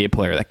good NBA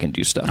player that can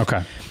do stuff.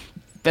 Okay.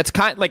 That's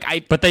kind of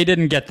like But they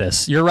didn't get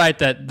this. You're right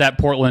that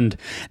Portland,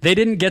 they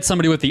didn't get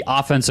somebody with the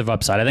offensive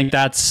upside. I think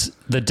that's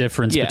the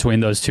difference between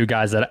those two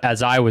guys. That,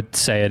 as I would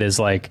say it, is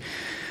like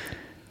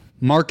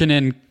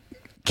Markkanen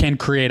can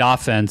create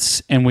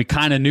offense, and we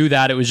kind of knew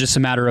that. It was just a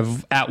matter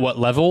of at what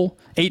level.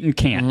 Ayton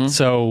can't.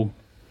 So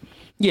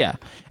yeah,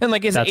 and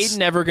like is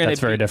Ayton ever going to?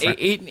 That's very different.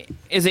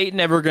 Is Ayton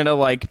ever going to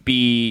like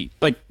be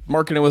like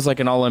Markkanen was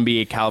like an All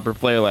NBA caliber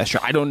player last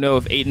year? I don't know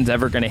if Ayton's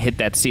ever going to hit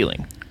that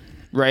ceiling.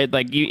 Right,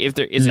 like if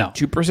there is a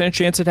 2%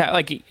 chance at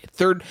like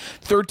third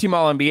team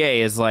All NBA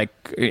is like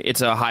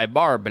it's a high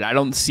bar, but I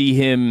don't see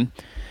him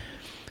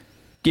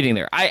getting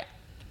there. I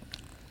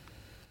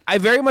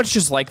very much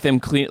just like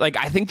them clean. Like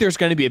I think there's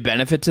going to be a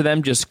benefit to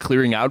them just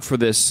clearing out for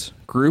this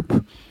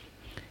group,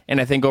 and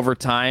I think over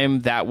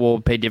time that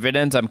will pay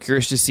dividends. I'm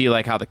curious to see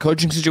like how the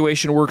coaching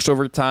situation works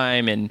over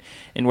time, and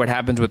what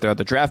happens with their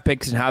other draft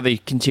picks, and how they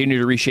continue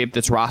to reshape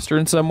this roster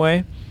in some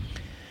way.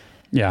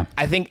 Yeah,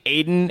 I think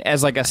Ayton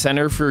as like a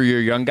center for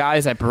your young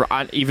guys,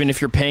 even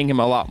if you're paying him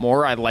a lot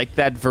more, I like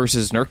that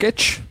versus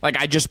Nurkic. Like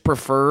I just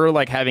prefer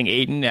like having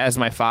Ayton as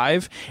my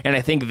 5, and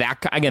I think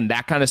that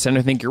kind of center.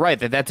 I think you're right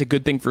that's a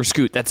good thing for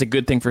Scoot. That's a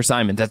good thing for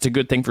Simons. That's a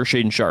good thing for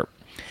Shaedon Sharpe.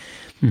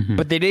 Mm-hmm.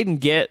 But they didn't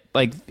get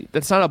like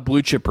that's not a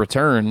blue chip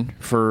return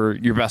for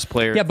your best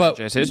player. Yeah, but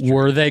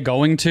were they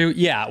going to?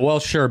 Yeah, well,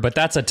 sure, but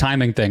that's a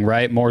timing thing,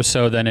 right? More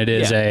so than it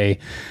is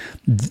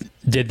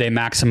did they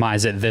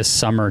maximize it this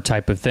summer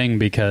type of thing?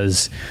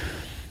 Because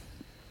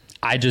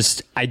I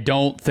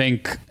don't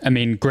think. I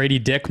mean, Grady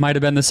Dick might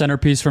have been the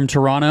centerpiece from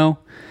Toronto.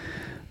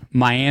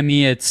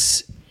 Miami,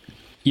 it's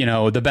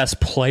the best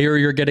player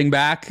you're getting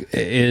back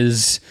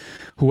is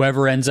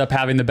whoever ends up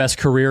having the best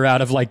career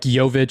out of like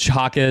Jovic,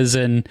 Hawkes,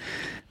 and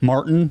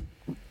Martin,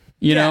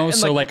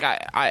 so like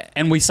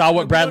and we saw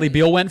what Bradley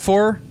Beal went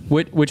for,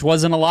 which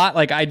wasn't a lot.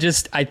 Like I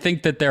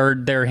think that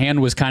their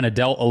hand was kind of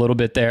dealt a little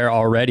bit there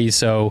already.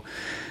 So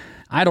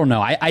I don't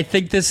know. I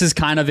think this is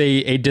kind of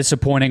a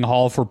disappointing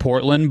haul for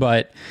Portland,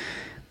 but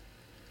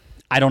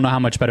I don't know how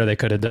much better they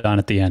could have done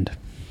at the end.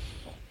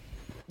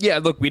 Yeah,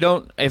 look,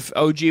 if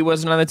OG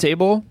wasn't on the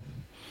table.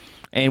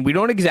 And we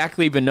don't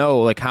exactly even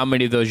know like how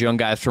many of those young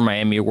guys from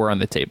Miami were on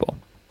the table.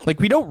 Like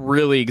we don't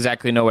really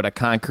exactly know what a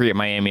concrete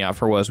Miami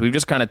offer was. We've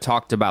just kind of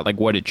talked about like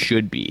what it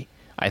should be,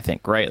 I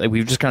think, right? Like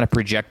we've just kind of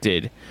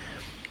projected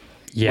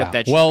what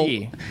that should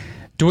be.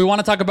 Do we want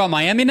to talk about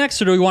Miami next,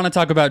 or do we want to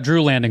talk about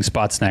Drew landing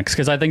spots next?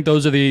 Because I think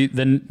those are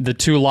the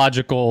two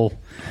logical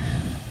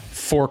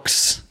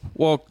forks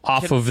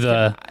off of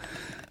the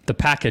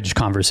package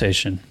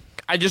conversation.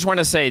 I just want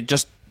to say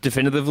just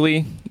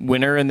definitively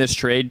winner in this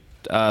trade.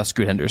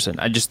 Scoot Henderson.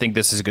 I just think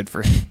this is good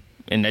for him.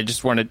 And I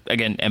just want to,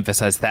 again,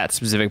 emphasize that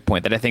specific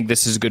point that I think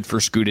this is good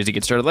for Scoot as he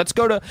gets started.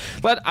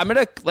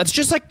 Let's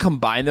just like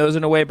combine those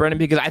in a way, Brendan,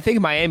 because I think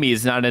Miami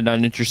is not an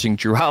uninteresting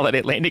Drew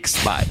Holiday landing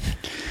spot.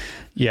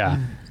 Yeah.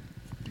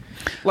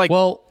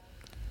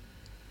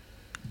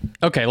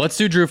 Okay, let's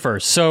do Drew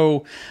first.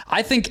 So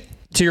I think,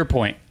 to your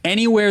point,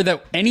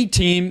 any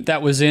team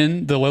that was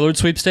in the Lillard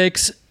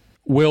sweepstakes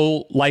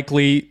will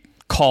likely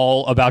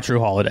call about Drew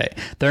Holiday.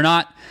 They're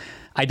not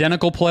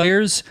identical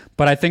players,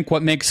 but I think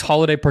what makes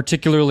Holiday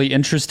particularly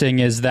interesting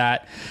is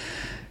that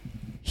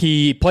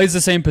he plays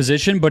the same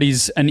position, but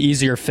he's an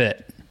easier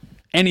fit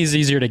and he's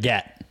easier to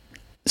get.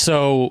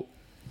 So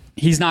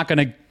he's not going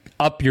to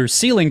up your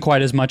ceiling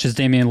quite as much as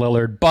Damian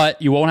Lillard,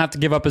 but you won't have to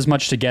give up as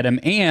much to get him.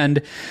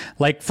 And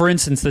like, for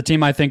instance, the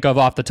team I think of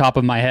off the top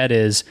of my head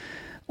is,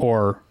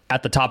 or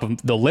at the top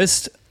of the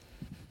list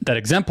that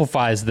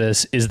exemplifies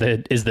this is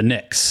the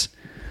Knicks.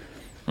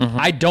 Mm-hmm.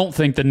 I don't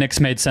think the Knicks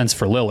made sense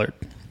for Lillard.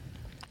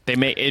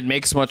 It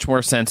makes much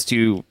more sense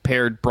to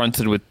pair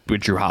Brunson with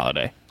Drew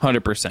Holiday.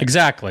 100%.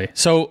 Exactly.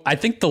 So I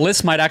think the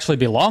list might actually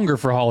be longer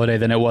for Holiday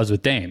than it was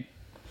with Dame.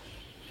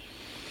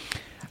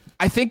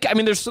 I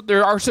mean,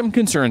 there are some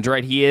concerns,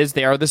 right?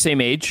 They are the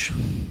same age.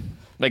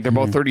 Like, they're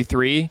both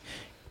 33.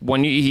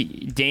 When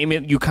Dame,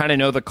 you kind of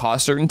know the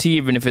cost certainty,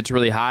 even if it's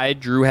really high.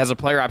 Drew has a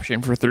player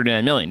option for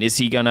 $39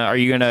 million. Are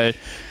you gonna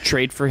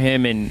trade for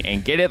him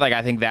and get it? Like,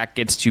 I think that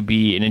gets to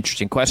be an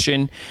interesting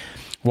question.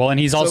 Well, and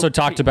he's also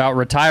talked about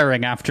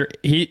retiring after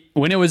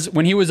when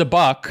he was a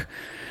Buck,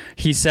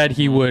 he said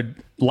he would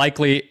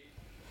likely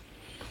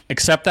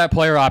accept that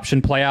player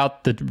option, play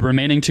out the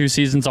remaining 2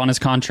 seasons on his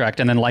contract,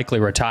 and then likely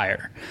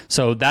retire.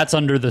 So that's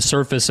under the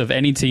surface of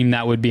any team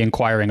that would be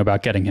inquiring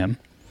about getting him.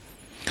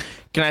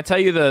 Can I tell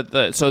you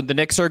so the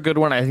Knicks are a good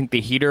one. I think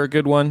the Heat are a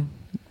good one.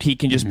 He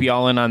can just be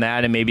all in on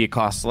that, and maybe it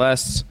costs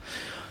less.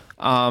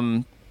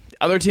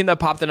 Other team that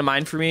popped into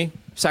mind for me,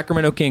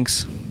 Sacramento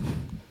Kings.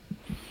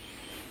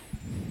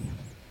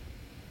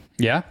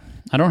 Yeah,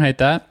 I don't hate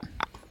that.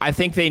 I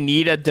think they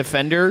need a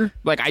defender.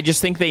 Like, I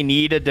just think they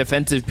need a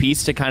defensive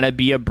piece to kind of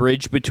be a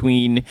bridge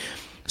between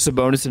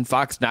Sabonis and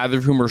Fox, neither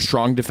of whom are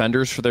strong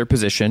defenders for their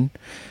position.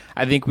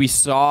 I think we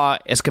saw,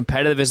 as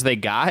competitive as they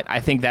got, I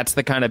think that's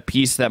the kind of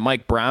piece that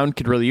Mike Brown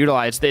could really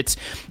utilize. It's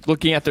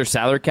looking at their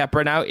salary cap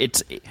right now.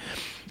 It's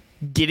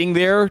getting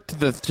there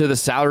to the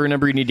salary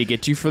number you need to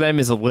get to for them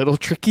is a little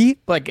tricky.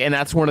 Like, and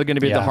that's one of going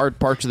to be the hard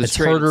parts of this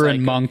trade. It's Herter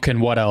and Monk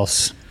and what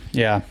else?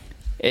 Yeah.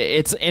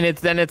 It's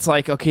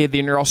like, okay,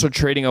 then you're also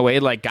trading away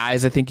like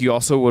guys I think you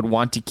also would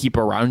want to keep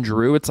around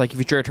Drew. It's like if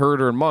you trade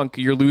Herter and Monk,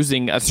 you're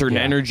losing a certain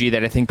energy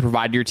that I think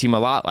provided your team a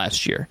lot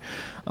last year.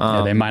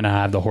 They might not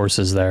have the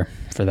horses there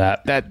for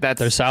that. That's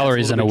their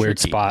salary's in a weird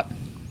tricky spot.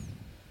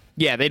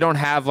 Yeah, they don't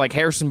have, like,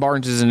 Harrison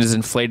Barnes isn't as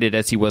inflated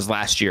as he was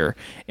last year,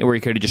 and where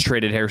you could have just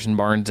traded Harrison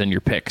Barnes and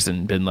your picks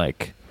and been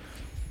like,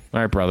 all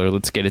right, brother,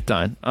 let's get it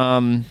done.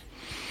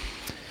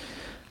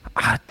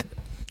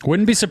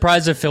 Wouldn't be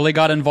surprised if Philly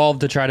got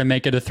involved to try to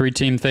make it a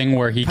 3-team thing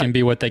where he can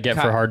be what they get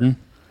for Harden.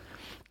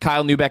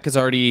 Kyle Neubeck has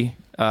already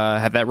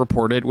had that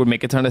reported. Would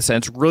make a ton of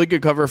sense. Really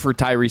good cover for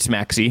Tyrese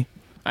Maxey,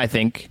 I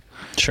think.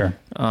 Sure.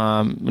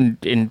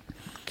 And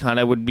kind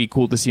of would be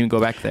cool to see him go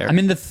back there. I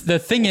mean, the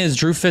thing is,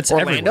 Drew fits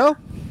everywhere.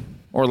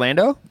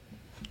 Orlando?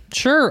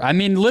 Sure. I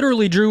mean,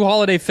 literally, Drew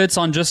Holiday fits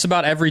on just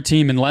about every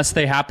team unless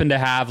they happen to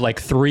have like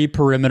 3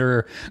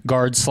 perimeter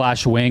guards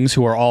 / wings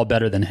who are all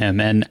better than him.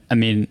 And I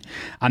mean,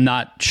 I'm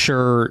not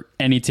sure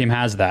any team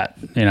has that.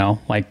 You know,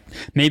 like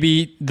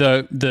maybe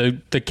the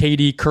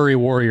KD Curry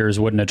Warriors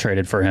wouldn't have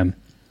traded for him.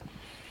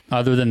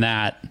 Other than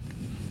that,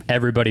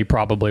 everybody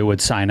probably would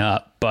sign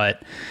up.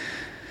 But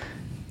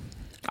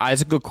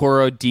Isaac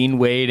Okoro, Dean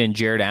Wade, and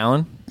Jared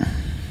Allen.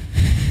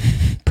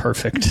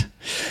 Perfect.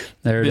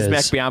 There it is.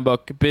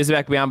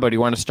 Bismack Biyombo, do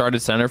you want to start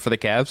at center for the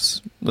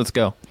Cavs? Let's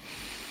go.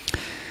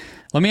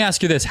 Let me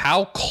ask you this.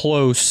 How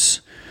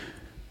close...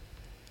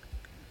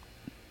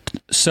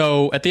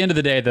 So, at the end of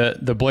the day,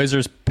 the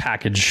Blazers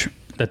package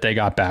that they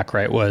got back,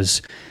 right,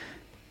 was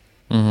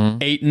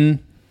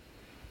Ayton,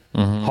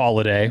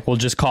 Holiday. We'll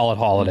just call it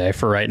Holiday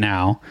for right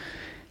now.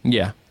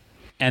 Yeah.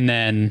 And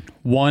then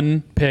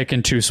 1 pick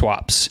and 2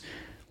 swaps.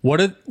 What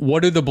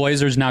do the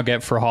Blazers now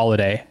get for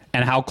Holiday,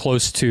 and how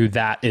close to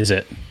that is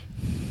it?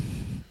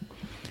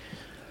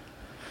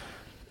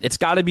 It's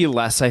got to be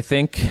less, I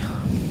think.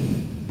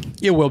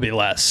 It will be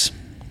less.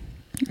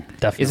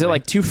 Definitely. Is it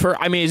like 2 first?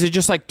 I mean, is it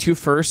just like 2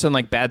 firsts and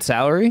like bad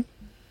salary?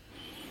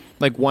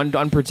 Like 1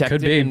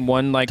 unprotected and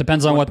 1 like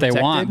depends on what protected?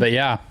 they want, but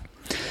yeah.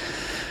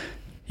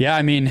 Yeah,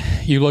 I mean,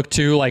 you look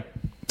to like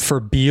for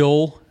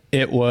Beal,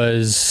 it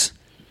was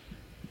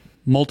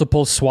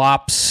multiple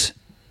swaps,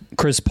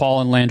 Chris Paul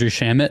and Landry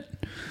Shamet.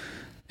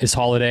 Is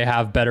Holiday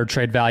have better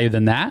trade value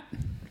than that?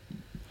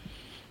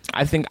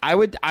 I think I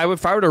would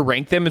if I were to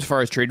rank them as far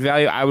as trade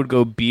value, I would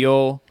go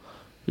Beal,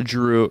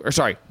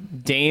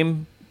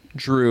 Dame,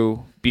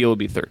 Drew, Beal would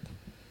be 3rd.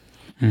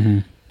 Mm-hmm.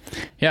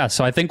 Yeah,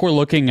 so I think we're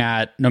looking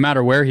at, no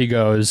matter where he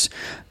goes,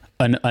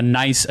 a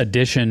nice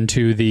addition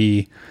to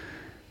the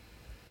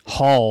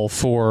haul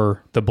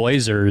for the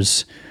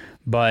Blazers.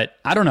 But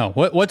I don't know.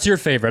 What's your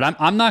favorite?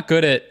 I'm not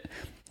good at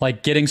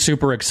like getting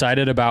super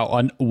excited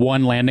about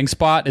one landing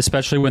spot,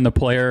 especially when the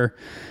player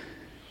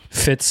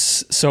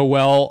fits so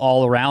well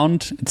all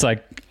around. It's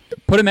like,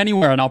 put him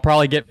anywhere and I'll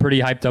probably get pretty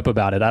hyped up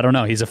about it. I don't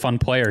know. He's a fun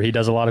player. He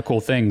does a lot of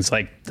cool things.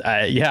 Like,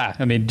 yeah,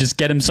 I mean, just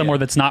get him somewhere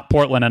that's not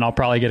Portland and I'll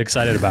probably get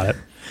excited about it.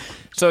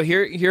 So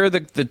here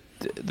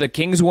the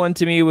Kings one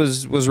to me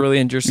was really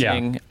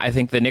interesting. Yeah. I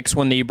think the Knicks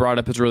one that you brought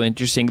up is really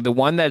interesting. The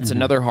one that's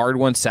another hard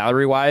one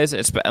salary wise,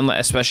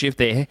 especially if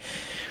they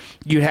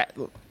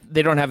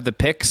don't have the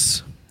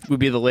picks, would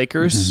be the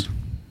Lakers.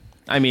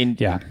 I mean,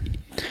 Yeah.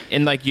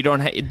 and like you don't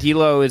have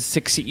D'Lo is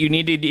 60. You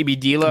need to be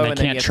D'Lo. They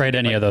can't trade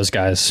any of those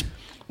guys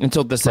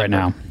until December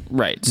right now.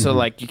 Right. So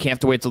like you can't have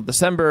to wait till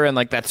December, and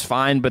like that's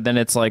fine. But then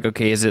it's like,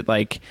 okay, is it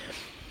like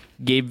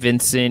Gabe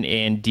Vincent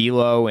and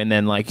D'Lo, and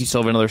then like you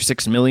still have another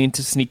 $6 million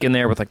to sneak in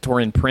there with like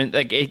Torian Print?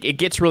 Like it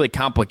gets really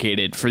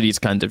complicated for these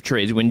kinds of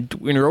trades when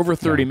you're over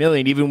 $30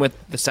 million, even with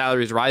the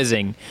salaries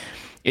rising.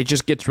 It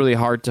just gets really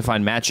hard to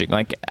find matching.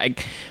 Like I'm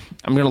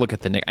going to look at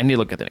the Knicks. I need to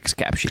look at the Knicks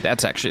cap sheet.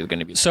 That's actually going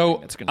to be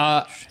so.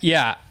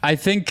 Yeah, I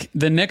think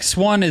the Knicks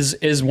one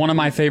is one of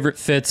my favorite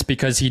fits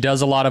because he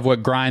does a lot of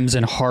what Grimes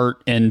and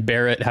Hart and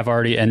Barrett have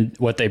already, and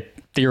what they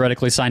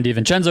theoretically signed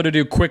DiVincenzo to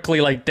do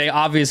quickly. Like they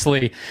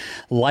obviously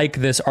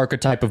like this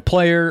archetype of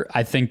player.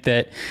 I think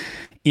that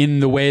in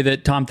the way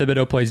that Tom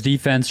Thibodeau plays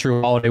defense, Drew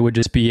Holiday would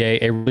just be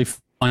a really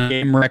fun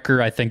game wrecker.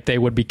 I think they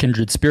would be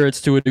kindred spirits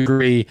to a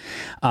degree.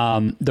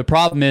 The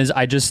problem is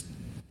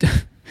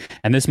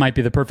and this might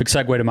be the perfect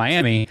segue to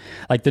Miami.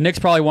 Like the Knicks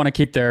probably want to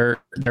keep their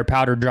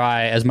powder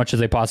dry as much as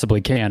they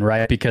possibly can,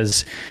 right?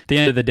 Because at the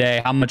end of the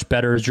day, how much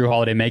better is Drew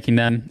Holiday making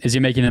them? Is he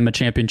making them a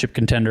championship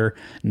contender?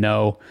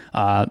 No.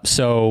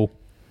 So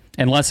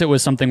unless it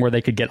was something where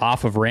they could get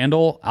off of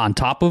Randall on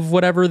top of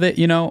whatever that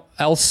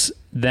else,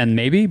 then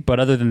maybe. But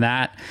other than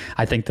that,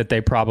 I think that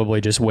they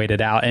probably just wait it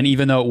out. And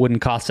even though it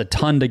wouldn't cost a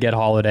ton to get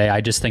Holiday, I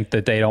just think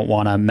that they don't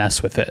want to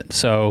mess with it.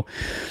 So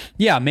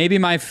yeah, maybe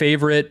my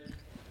favorite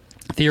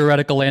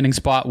theoretical landing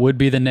spot would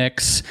be the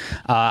Knicks.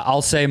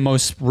 I'll say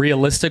most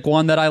realistic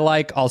one that I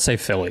like, I'll say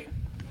Philly.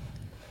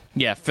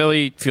 Yeah,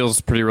 Philly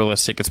feels pretty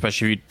realistic,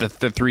 especially the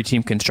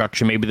three-team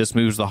construction. Maybe this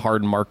moves the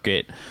hard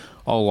market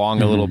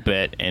along a little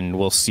bit, and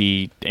we'll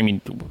see. I mean,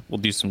 we'll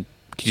do some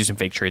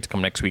fake trades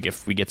come next week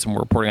if we get some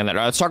more reporting on that.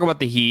 Let's talk about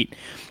the Heat,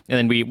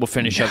 and then we'll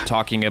finish up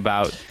talking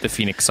about the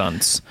Phoenix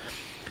Suns.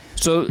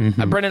 So,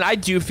 Brendan, I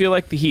do feel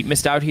like the Heat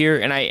missed out here,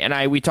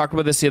 and we talked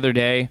about this the other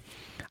day.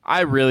 I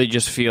really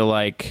just feel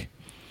like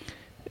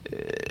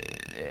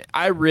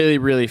I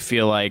really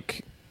feel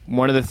like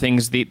one of the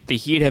things the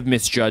Heat have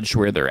misjudged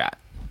where they're at.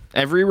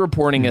 Every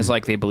reporting is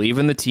like they believe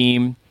in the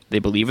team, they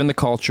believe in the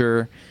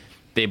culture,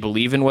 they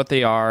believe in what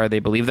they are, they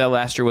believe that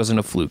last year wasn't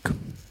a fluke.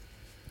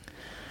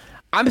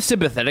 I'm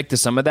sympathetic to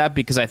some of that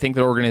because I think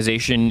the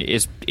organization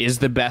is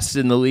the best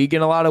in the league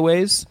in a lot of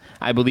ways.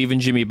 I believe in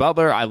Jimmy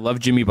Butler. I love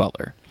Jimmy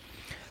Butler.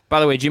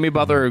 By the way, Jimmy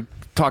Butler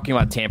talking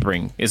about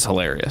tampering is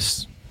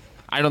hilarious.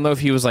 I don't know if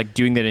he was like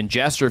doing that in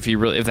jest or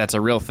if that's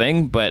a real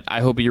thing, but I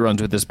hope he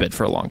runs with this bit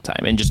for a long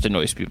time and just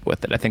annoys people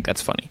with it. I think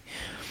that's funny.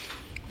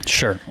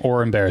 Sure,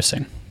 or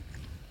embarrassing.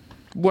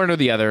 One or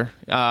the other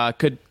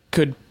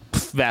could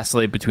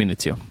vacillate between the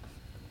two.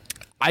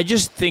 I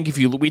just think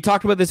we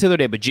talked about this the other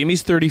day, but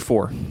Jimmy's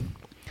 34.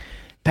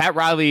 Pat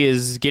Riley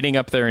is getting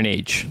up there in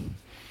age.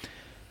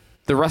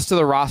 The rest of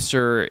the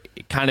roster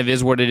kind of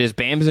is what it is.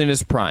 Bam's in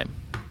his prime.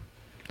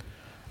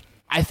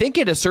 I think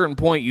at a certain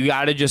point you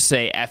got to just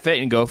say F it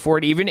and go for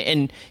it. Even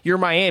in you're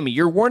Miami,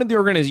 you're one of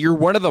the you're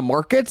one of the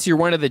markets, you're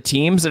one of the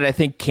teams that I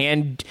think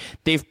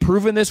they've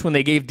proven this when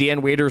they gave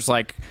Dan Waiters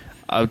like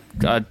a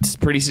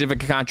pretty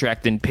significant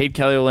contract and paid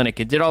Kelly Olynyk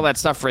and did all that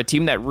stuff for a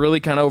team that really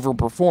kind of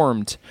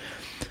overperformed.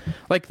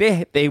 Like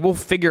they will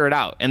figure it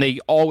out, and they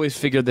always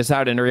figure this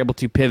out and are able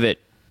to pivot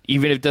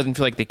even if it doesn't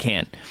feel like they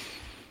can.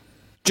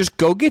 Just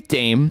go get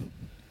Dame,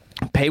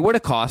 pay what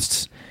it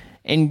costs,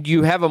 and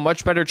you have a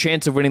much better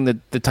chance of winning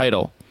the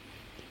title.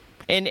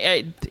 And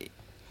I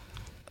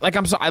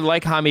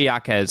like Jaime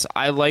Jaquez.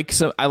 I like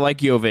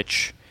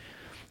Jovic.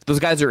 Those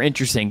guys are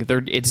interesting.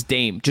 It's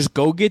Dame. Just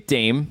go get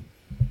Dame.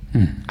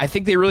 I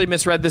think they really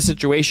misread the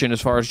situation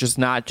as far as just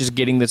not just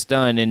getting this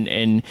done.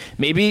 And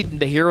maybe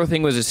the hero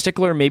thing was a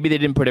stickler. Maybe they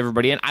didn't put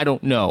everybody in. I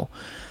don't know.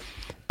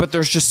 But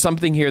there's just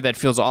something here that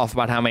feels off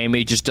about how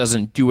Miami just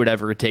doesn't do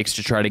whatever it takes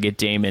to try to get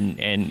Dame.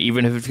 And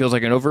even if it feels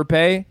like an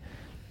overpay,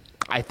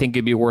 I think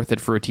it'd be worth it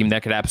for a team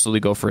that could absolutely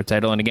go for a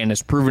title. And again,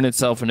 has proven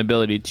itself an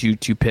ability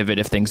to pivot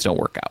if things don't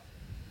work out.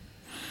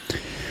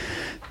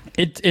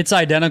 It's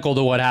identical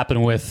to what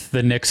happened with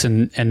the Knicks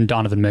and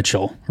Donovan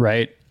Mitchell,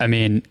 right? I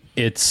mean,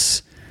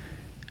 it's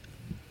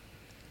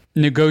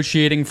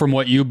negotiating from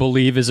what you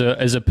believe is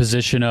a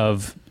position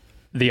of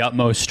the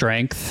utmost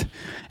strength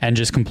and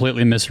just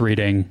completely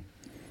misreading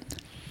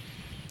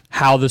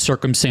how the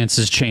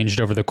circumstances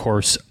changed over the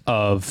course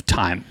of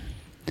time.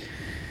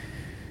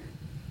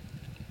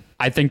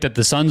 I think that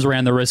the Suns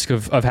ran the risk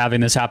of having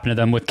this happen to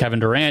them with Kevin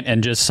Durant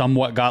and just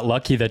somewhat got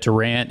lucky that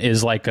Durant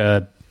is like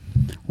a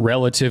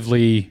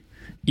relatively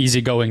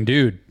easygoing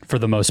dude for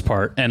the most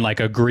part and like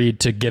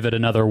agreed to give it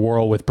another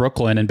whirl with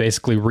Brooklyn and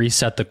basically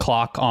reset the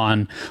clock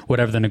on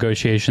whatever the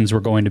negotiations were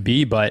going to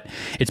be. But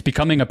it's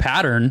becoming a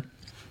pattern.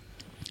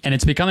 And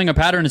it's becoming a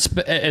pattern,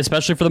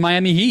 especially for the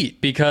Miami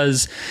Heat,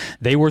 because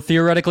they were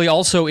theoretically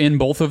also in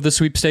both of the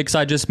sweepstakes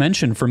I just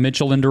mentioned for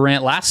Mitchell and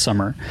Durant last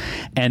summer.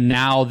 And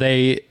now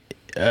they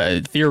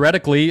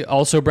theoretically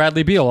also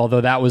Bradley Beal,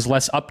 although that was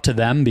less up to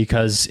them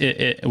because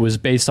it was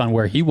based on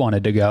where he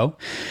wanted to go.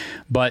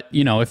 But,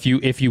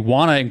 if you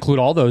want to include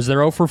all those, they're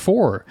 0 for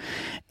 4.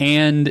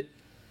 And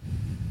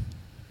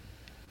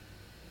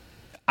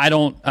I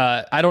don't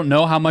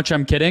know how much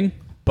I'm kidding,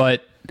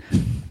 but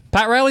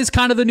Pat Riley's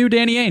kind of the new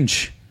Danny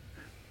Ainge.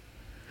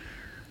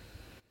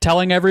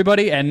 Telling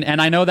everybody,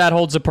 and I know that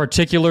holds a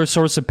particular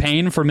source of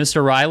pain for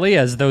Mr. Riley,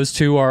 as those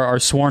two are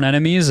sworn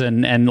enemies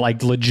and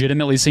like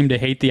legitimately seem to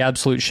hate the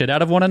absolute shit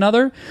out of one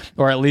another,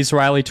 or at least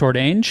Riley toward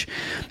Ainge.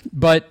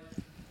 But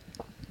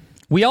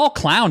we all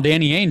clowned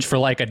Danny Ainge for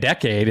like a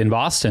decade in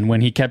Boston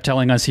when he kept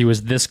telling us he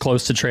was this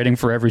close to trading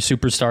for every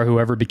superstar who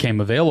ever became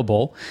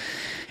available,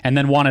 and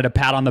then wanted a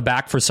pat on the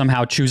back for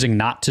somehow choosing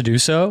not to do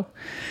so.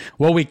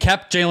 Well, we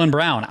kept Jaylen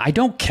Brown. I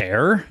don't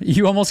care.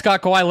 You almost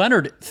got Kawhi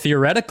Leonard,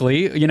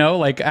 theoretically.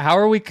 How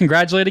are we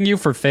congratulating you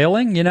for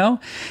failing,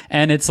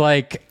 And it's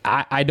like,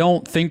 I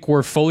don't think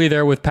we're fully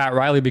there with Pat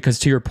Riley because,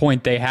 to your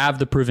point, they have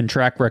the proven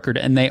track record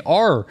and they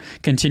are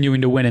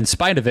continuing to win in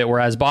spite of it,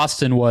 whereas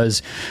Boston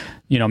was,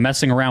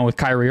 messing around with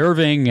Kyrie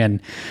Irving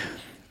and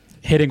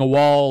hitting a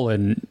wall,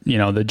 and,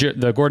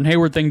 the Gordon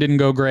Hayward thing didn't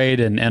go great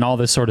and all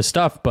this sort of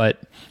stuff.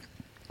 But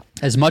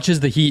as much as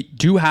the Heat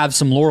do have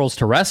some laurels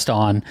to rest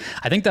on,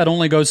 I think that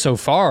only goes so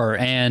far.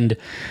 And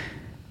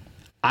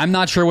I'm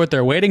not sure what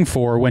they're waiting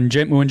for when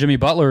Jimmy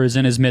Butler is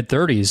in his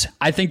mid-30s.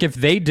 I think if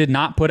they did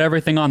not put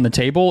everything on the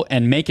table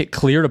and make it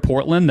clear to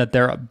Portland that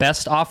their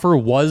best offer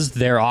was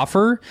their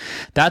offer,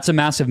 that's a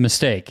massive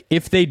mistake.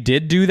 If they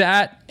did do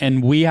that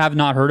and we have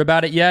not heard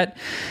about it yet,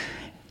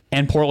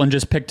 and Portland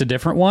just picked a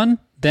different one,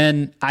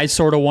 then I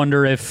sort of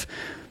wonder if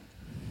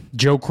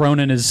Joe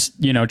Cronin is,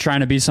 trying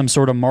to be some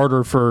sort of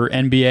martyr for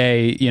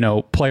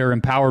NBA, player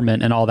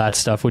empowerment and all that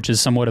stuff, which is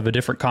somewhat of a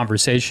different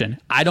conversation.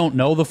 I don't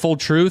know the full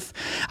truth.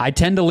 I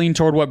tend to lean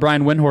toward what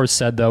Brian Windhorst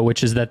said, though,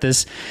 which is that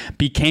this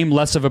became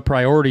less of a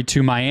priority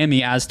to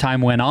Miami as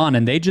time went on,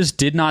 and they just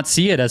did not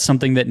see it as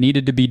something that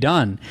needed to be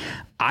done.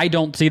 I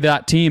don't see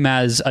that team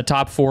as a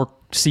top 4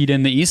 seed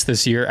in the East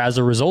this year as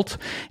a result,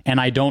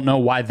 and I don't know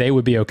why they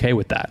would be okay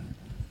with that.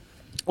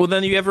 Well,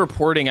 then you have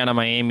reporting out of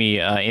Miami.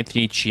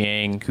 Anthony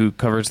Chiang, who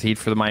covers the Heat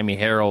for the Miami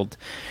Herald,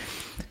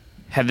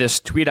 had this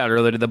tweet out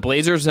earlier. The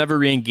Blazers never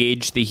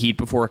re-engaged the Heat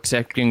before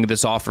accepting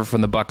this offer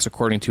from the Bucks,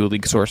 according to a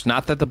league source.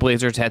 Not that the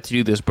Blazers had to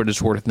do this, but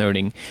it's worth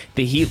noting.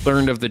 The Heat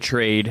learned of the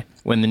trade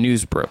when the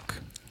news broke.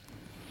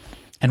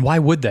 And why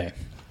would they?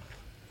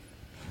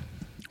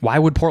 Why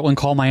would Portland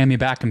call Miami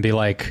back and be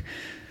like,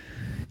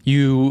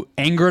 you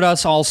angered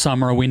us all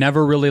summer. We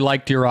never really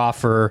liked your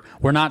offer.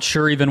 We're not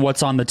sure even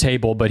what's on the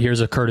table, but here's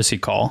a courtesy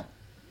call.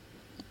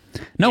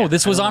 No,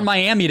 this was on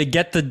Miami to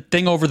get the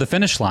thing over the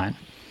finish line.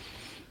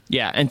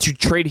 Yeah, and to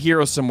trade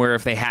Hero somewhere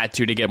if they had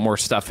to get more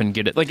stuff and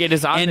get it. Like, it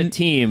is on the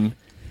team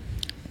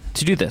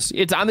to do this.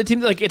 It's on the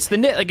team. Like, it's the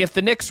Knicks. Like, if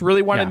the Knicks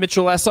really wanted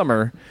Mitchell last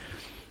summer,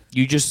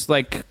 you just,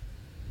 you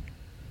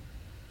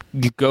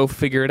go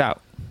figure it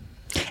out.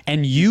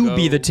 And you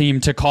be the team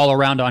to call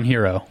around on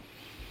Hero,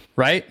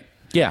 right?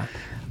 Yeah.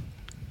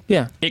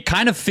 Yeah. It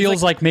kind of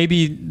feels like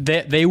maybe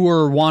they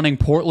were wanting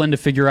Portland to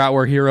figure out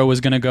where Hero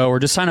was going to go, or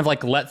just kind of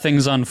let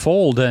things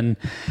unfold. And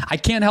I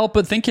can't help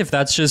but think if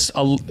that's just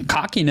a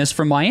cockiness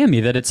from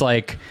Miami, that it's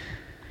like,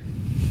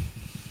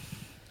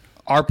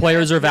 our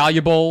players are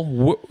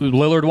valuable.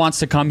 Lillard wants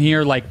to come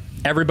here. Like,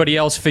 everybody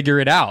else figure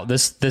it out.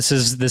 This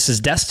is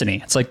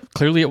destiny. It's like,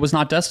 clearly it was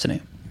not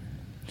destiny.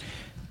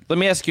 Let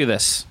me ask you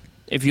this.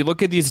 If you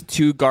look at these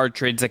 2 guard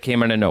trades that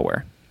came out of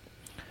nowhere,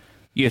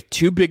 you have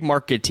 2 big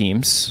market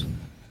teams,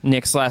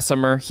 Knicks last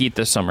summer, Heat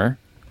this summer,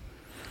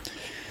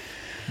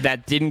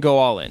 that didn't go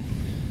all in.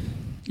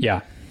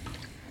 Yeah.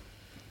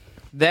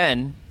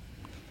 Then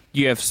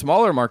you have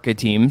smaller market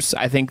teams,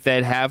 I think,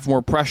 that have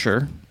more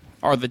pressure,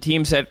 are the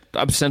teams that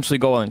essentially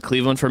go all in.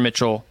 Cleveland for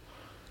Mitchell,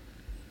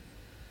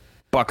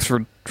 Bucks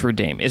for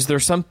Dame. Is there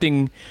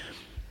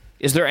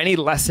any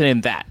lesson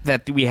in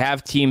that we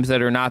have teams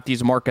that are not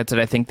these markets that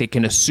I think they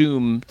can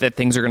assume that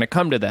things are going to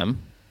come to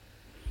them,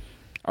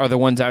 are the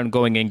ones out and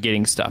going and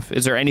getting stuff?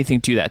 Is there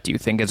anything to that, do you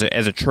think, as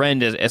a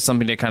trend, as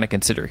something to kind of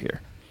consider here?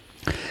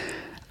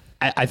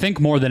 I think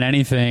more than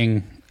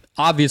anything,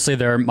 obviously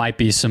there might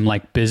be some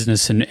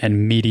business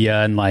and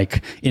media and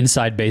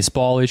inside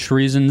baseball-ish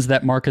reasons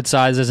that market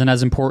size isn't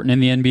as important in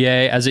the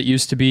NBA as it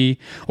used to be,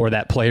 or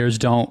that players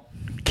don't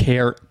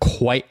care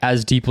quite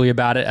as deeply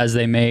about it as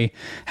they may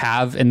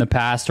have in the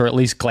past, or at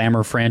least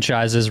glamour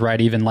franchises, right?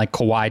 Even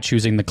Kawhi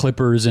choosing the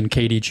Clippers and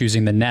KD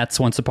choosing the Nets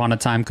once upon a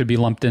time could be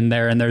lumped in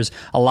there, and there's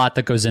a lot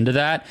that goes into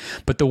that.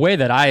 But the way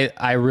that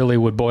I really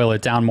would boil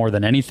it down more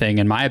than anything,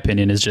 in my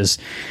opinion, is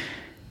just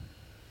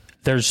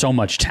there's so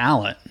much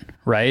talent,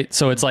 right?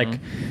 So it's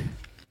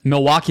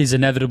Milwaukee's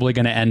inevitably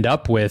going to end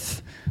up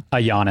with a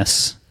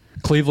Giannis.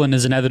 Cleveland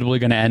is inevitably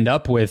going to end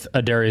up with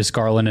a Darius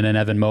Garland and an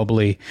Evan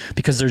Mobley,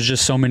 because there's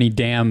just so many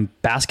damn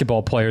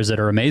basketball players that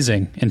are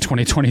amazing in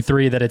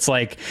 2023 that it's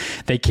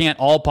they can't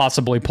all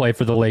possibly play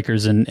for the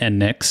Lakers and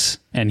Knicks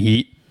and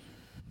Heat,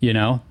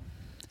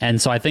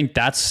 And so I think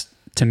that's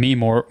to me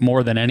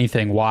more than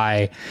anything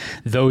why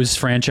those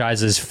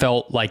franchises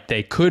felt like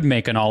they could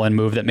make an all-in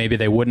move that maybe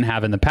they wouldn't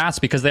have in the past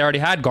because they already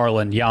had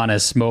Garland,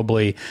 Giannis,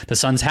 Mobley. The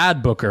Suns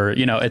had Booker,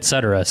 et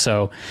cetera.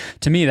 So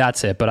to me,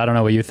 that's it. But I don't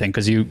know what you think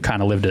because you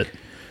kind of lived it.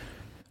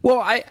 Well,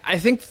 I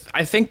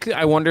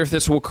wonder if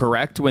this will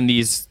correct when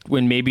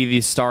maybe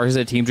these stars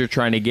that teams are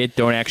trying to get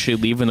don't actually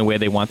leave in the way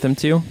they want them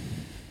to.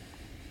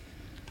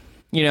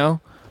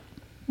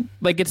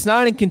 Like, it's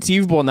not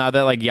inconceivable now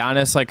that, like,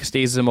 Giannis, like,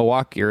 stays in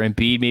Milwaukee or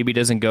Embiid maybe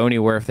doesn't go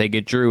anywhere if they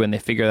get Drew and they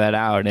figure that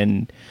out.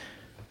 And,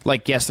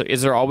 like, yes,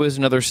 is there always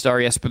another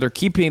star? Yes, but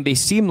they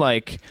seem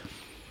like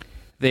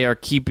they are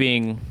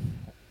keeping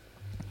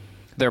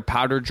their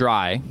powder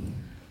dry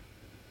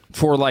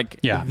for,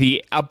 like,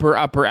 the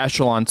upper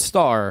echelon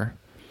star.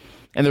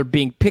 And they're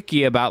being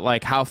picky about,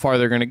 like, how far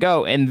they're going to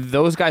go. And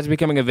those guys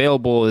becoming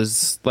available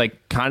is,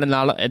 like, kind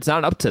of it's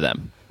not up to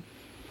them.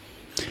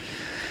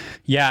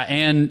 Yeah,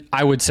 and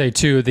I would say,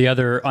 too, the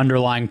other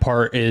underlying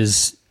part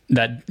is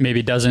that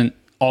maybe doesn't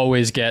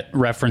always get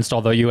referenced,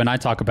 although you and I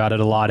talk about it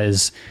a lot,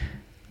 is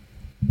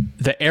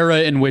the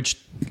era in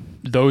which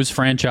those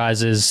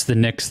franchises, the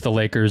Knicks, the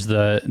Lakers,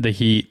 the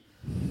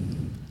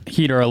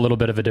Heat are a little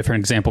bit of a different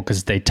example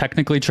because they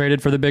technically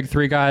traded for the big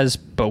three guys,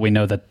 but we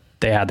know that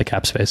they had the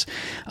cap space.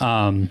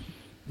 Free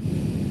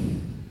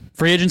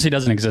agency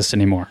doesn't exist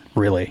anymore,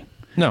 really.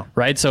 No.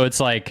 Right? So it's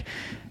like,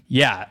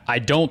 yeah, I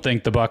don't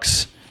think the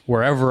Bucks...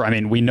 wherever, I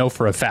mean, we know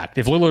for a fact,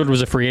 if Lillard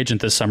was a free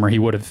agent this summer, he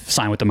would have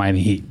signed with the Miami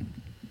Heat.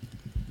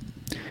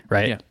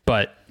 Right? Yeah.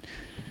 But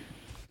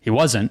he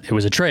wasn't. It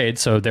was a trade,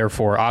 so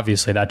therefore,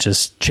 obviously, that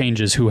just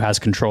changes who has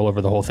control over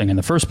the whole thing in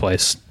the first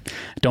place.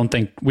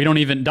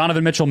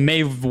 Donovan Mitchell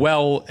may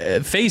well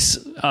face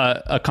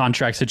a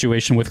contract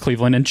situation with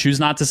Cleveland and choose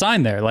not to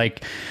sign there.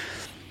 Like,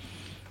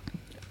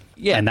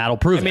 yeah. And that'll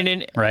prove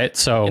it, right?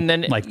 So,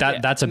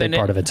 that's a big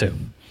part of it, too.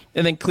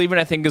 And then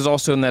Cleveland, I think, is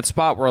also in that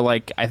spot where,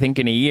 like, I think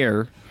in a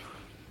year,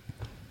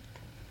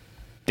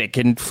 they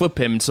can flip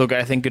him and still get,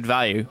 I think, good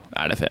value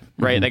out of him,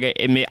 right?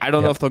 Mm-hmm. Like, I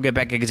don't know if they'll get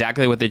back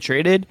exactly what they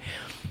traded,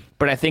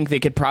 but I think they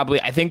could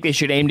I think they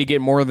should aim to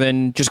get more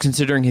than, just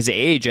considering his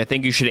age, I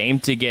think you should aim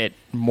to get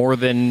more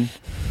than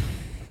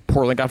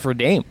Portland got for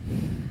Dame.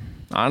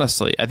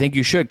 Honestly, I think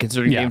you should,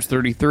 considering Dame's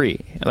 33.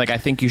 Like, I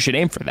think you should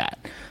aim for that.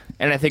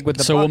 And I think with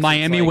the So Bucks, will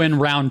Miami win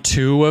round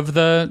 2 of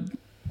the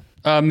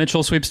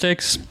Mitchell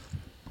sweepstakes?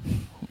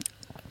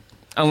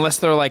 Unless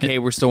they're like, hey,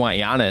 we still want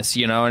Giannis,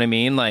 you know what I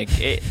mean?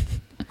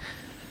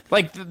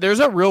 There's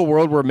a real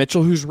world where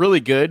Mitchell, who's really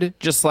good,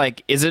 just,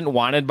 like, isn't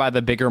wanted by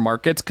the bigger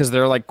markets because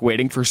they're, like,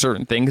 waiting for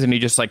certain things, and he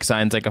just, like,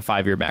 signs, like, a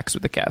 5-year max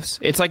with the Cavs.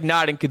 It's, like,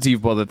 not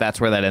inconceivable that that's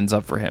where that ends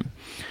up for him.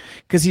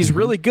 Because he's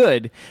really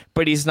good,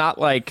 but he's not,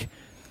 like,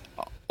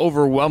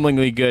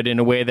 overwhelmingly good in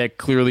a way that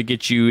clearly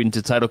gets you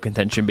into title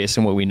contention based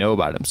on what we know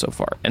about him so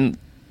far. And,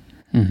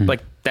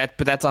 like, but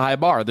that's a high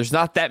bar. There's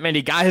not that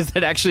many guys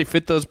that actually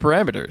fit those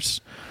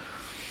parameters.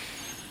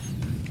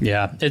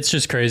 Yeah, it's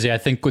just crazy. I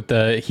think with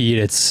the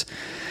Heat,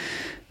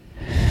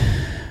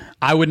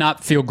 I would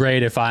not feel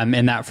great if I'm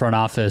in that front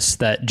office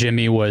that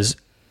Jimmy was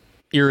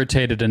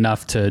irritated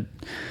enough to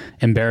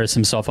embarrass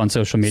himself on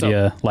social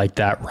media like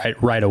that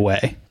right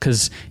away.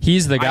 Because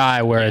he's the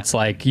guy where it's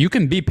like, you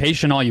can be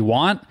patient all you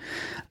want.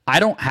 I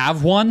don't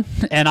have one,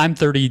 and I'm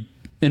 30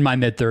 in my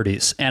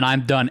mid-30s, and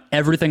I've done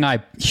everything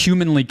I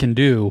humanly can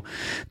do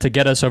to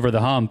get us over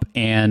the hump,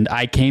 and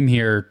I came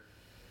here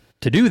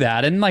to do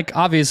that. And, like,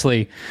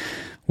 obviously,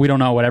 we don't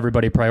know what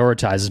everybody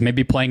prioritizes.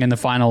 Maybe playing in the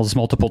finals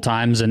multiple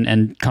times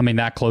and coming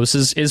that close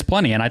is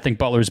plenty. And I think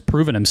Butler's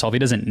proven himself. He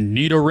doesn't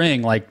need a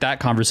ring. Like, that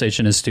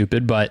conversation is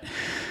stupid, but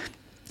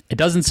it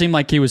doesn't seem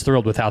like he was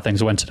thrilled with how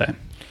things went today.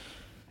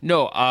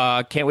 No,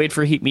 can't wait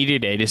for Heat Media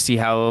Day to see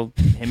how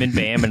him and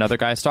Bam and other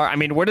guys talk. I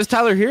mean, what does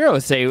Tyler Hero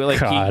say? Like,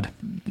 God.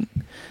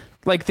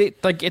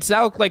 It's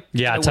now like,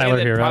 yeah, Tyler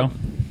Hero.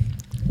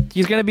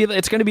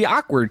 It's gonna be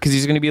awkward because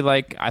he's gonna be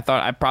like,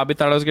 I probably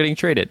thought I was getting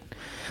traded.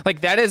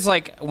 Like, that is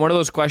like one of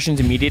those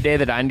questions in media day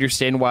that I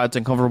understand why it's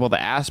uncomfortable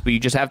to ask, but you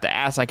just have to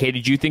ask, like, hey,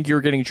 did you think you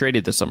were getting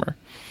traded this summer?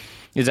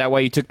 Is that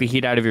why you took the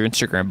Heat out of your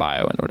Instagram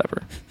bio and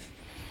whatever?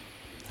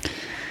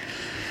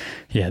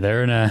 Yeah,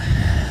 they're in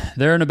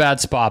a bad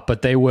spot,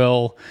 but they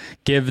will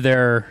give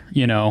their,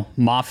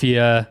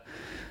 mafia-esque,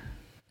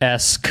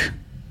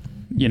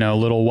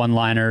 little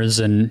one-liners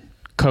and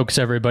coax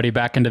everybody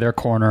back into their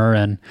corner,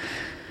 and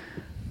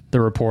the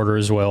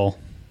reporters will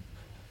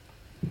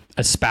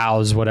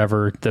espouse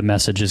whatever the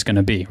message is going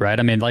to be, right?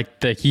 I mean, like,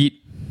 the Heat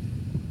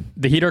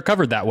are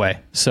covered that way.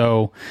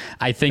 So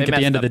I think at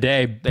the end of the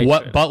day,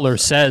 what Butler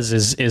says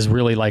is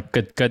really, like,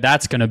 good.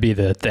 That's going to be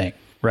the thing,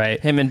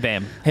 right? Him and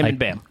Bam. And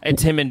Bam.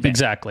 It's him and Bam.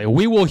 Exactly.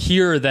 We will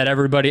hear that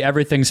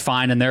everything's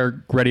fine and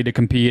they're ready to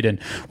compete.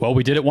 And, well,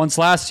 we did it once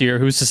last year.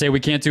 Who's to say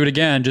we can't do it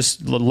again?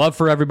 Just love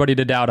for everybody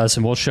to doubt us,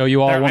 and we'll show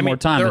you all one more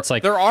time. It's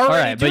like, all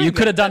right, but you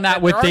could have done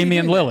that with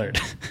Damian Lillard.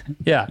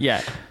 Yeah.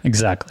 Yeah.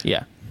 Exactly.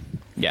 Yeah.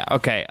 Yeah.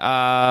 Okay.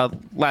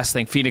 Last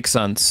thing, Phoenix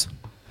Suns.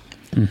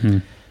 Mm-hmm.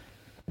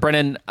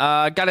 Brennan,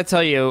 gotta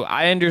tell you,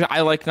 I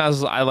like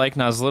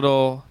Nas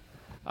Little.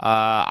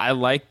 I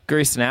like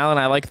Grayson Allen.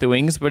 I like the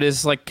wings, but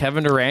is like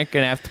Kevin Durant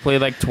going to have to play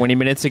like 20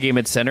 minutes a game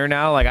at center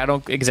now? Like, I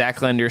don't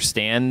exactly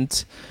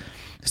understand.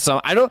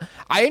 So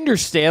I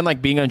understand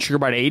like being unsure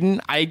about Aiden.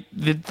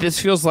 This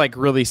feels like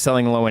really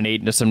selling low on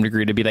Aiden to some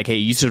degree to be like, hey,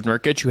 Yusuf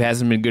Nurkic, who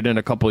hasn't been good in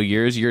a couple of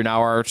years, you're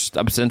now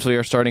essentially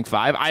our starting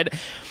five.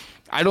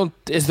 I don't.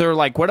 Is there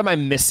like, what am I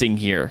missing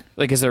here?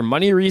 Like, is there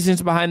money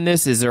reasons behind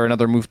this? Is there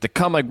another move to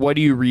come? Like, what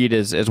do you read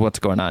as what's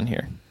going on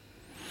here?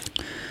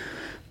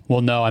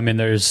 Well, no, I mean,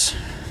 there's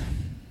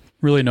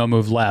really no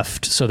move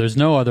left, so there's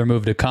no other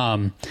move to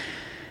come.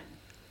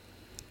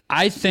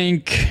 I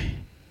think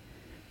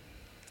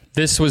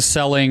this was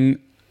selling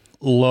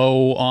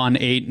low on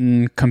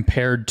Ayton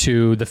compared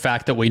to the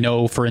fact that we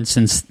know, for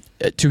instance,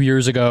 2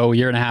 years ago, a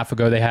year and a half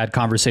ago, they had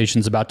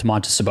conversations about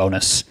Domantas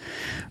Sabonis,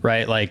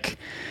 right? Like,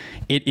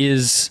 it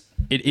is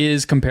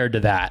compared to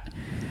that.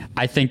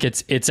 I think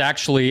it's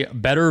actually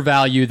better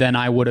value than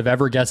I would have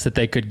ever guessed that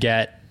they could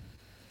get.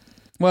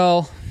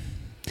 Well,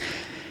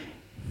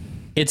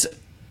 it's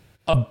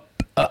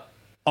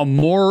a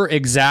more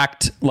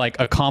exact like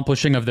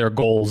accomplishing of their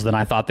goals than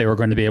I thought they were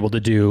going to be able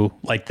to do,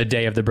 like the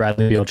day of the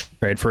Bradley Beal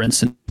trade, for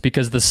instance,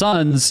 because the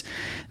Suns,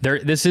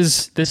 this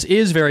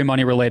is very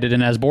money related,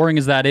 and as boring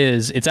as that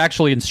is, it's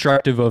actually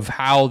instructive of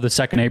how the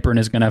second apron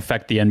is going to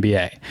affect the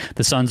NBA.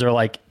 The Suns are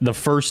like the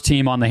first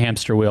team on the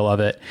hamster wheel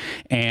of it,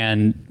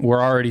 and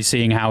we're already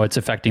seeing how it's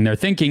affecting their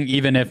thinking,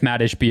 even if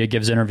Matt Ishbia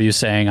gives interviews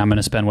saying, I'm going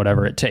to spend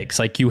whatever it takes.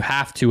 Like, you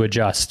have to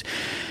adjust.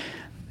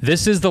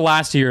 This is the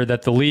last year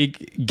that the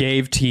league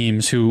gave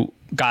teams who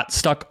got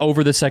stuck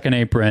over the second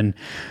apron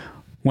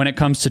when it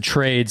comes to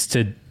trades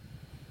to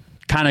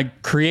kind of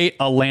create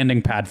a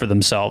landing pad for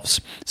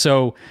themselves.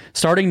 So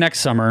starting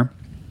next summer,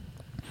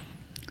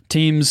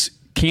 teams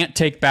can't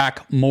take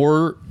back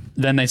more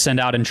than they send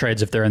out in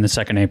trades if they're in the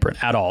second apron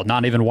at all,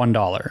 not even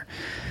 $1.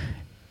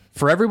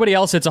 For everybody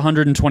else, it's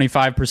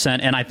 125%,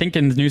 and I think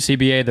in the new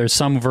CBA, there's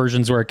some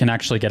versions where it can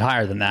actually get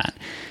higher than that.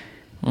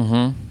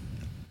 Mm-hmm.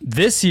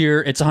 This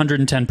year, it's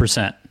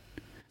 110%.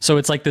 So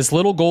it's like this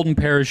little golden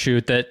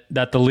parachute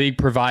that the league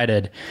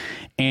provided,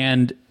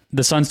 and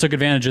the Suns took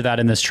advantage of that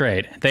in this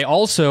trade. They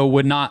also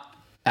would not,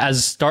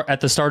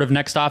 at the start of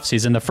next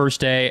offseason, the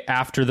first day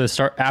after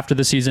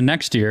the season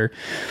next year,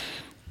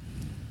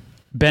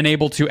 been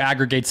able to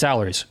aggregate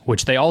salaries,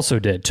 which they also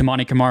did.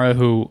 Toumani Camara,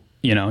 who,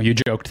 you know, you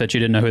joked that you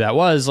didn't know who that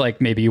was.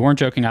 Like, maybe you weren't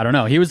joking. I don't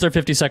know. He was their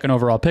 52nd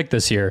overall pick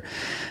this year.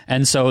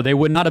 And so they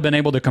would not have been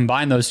able to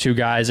combine those two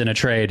guys in a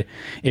trade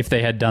if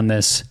they had done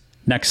this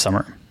next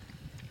summer.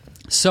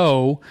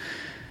 So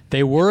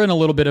they were in a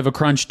little bit of a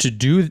crunch to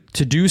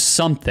do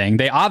something.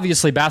 They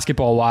obviously,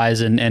 basketball-wise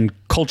and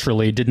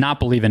culturally, did not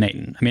believe in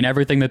Ayton. I mean,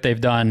 everything that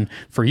they've done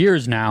for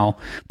years now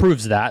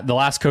proves that. The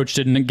last coach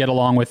didn't get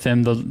along with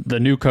him. The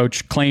new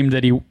coach claimed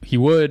that he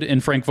would,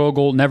 and Frank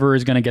Vogel never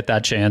is going to get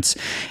that chance,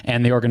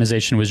 and the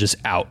organization was just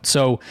out.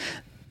 So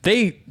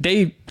they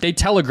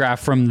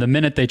telegraphed from the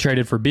minute they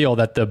traded for Beal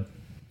that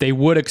they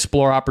would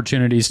explore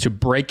opportunities to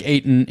break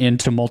Ayton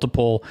into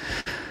multiple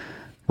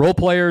role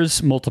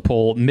players,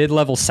 multiple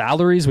mid-level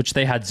salaries, which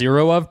they had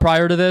zero of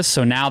prior to this.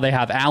 So now they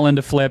have Allen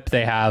to flip.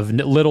 They have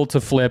Little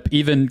to flip.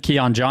 Even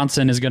Keon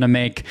Johnson is going to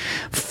make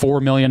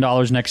 $4 million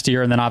next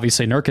year. And then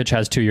obviously Nurkic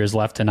has 2 years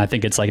left, and I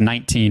think it's like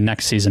 19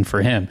 next season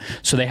for him.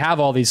 So they have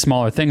all these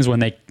smaller things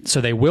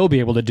so they will be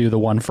able to do the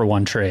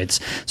one-for-one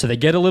trades. So they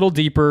get a little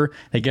deeper.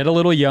 They get a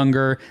little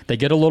younger. They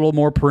get a little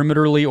more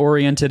perimeterally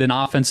oriented and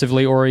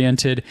offensively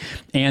oriented.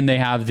 And they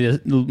have the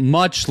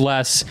much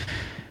less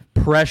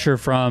pressure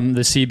from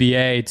the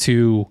CBA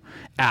to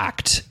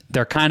act.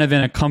 They're kind of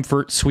in a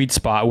comfort sweet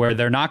spot where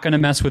they're not going to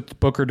mess with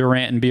Booker,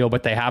 Durant, and Beal,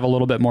 but they have a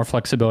little bit more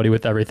flexibility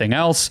with everything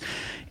else,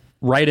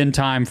 right in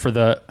time for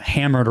the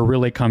hammer to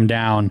really come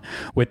down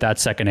with that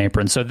second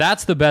apron. So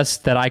that's the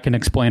best that I can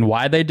explain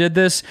why they did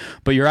this.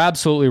 But you're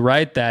absolutely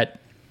right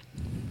that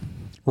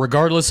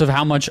regardless of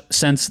how much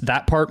sense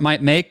that part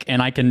might make,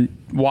 and I can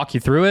walk you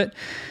through it,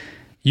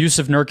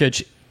 Yusuf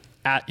Nurkic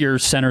at your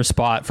center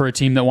spot for a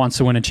team that wants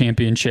to win a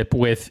championship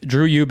with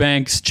Drew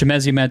Eubanks,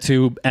 Chimezie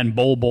Metu, and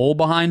Bol Bol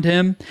behind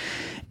him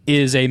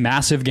is a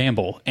massive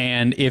gamble.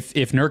 And if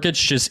Nurkic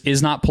just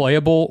is not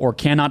playable or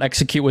cannot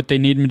execute what they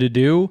need him to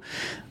do,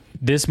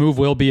 this move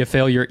will be a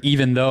failure,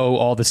 even though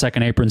all the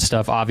second apron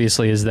stuff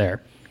obviously is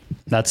there.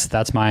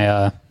 That's my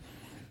I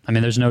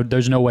mean,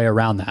 there's no way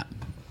around that.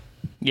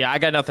 Yeah, I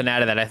got nothing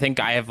out of that. I think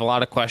I have a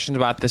lot of questions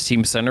about this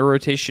team center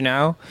rotation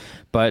now,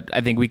 but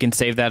I think we can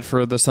save that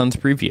for the Suns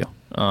preview.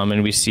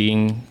 And we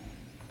see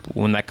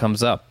when that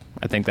comes up.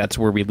 I think that's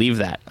where we leave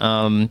that.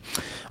 All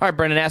right,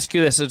 Brendan, ask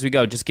you this as we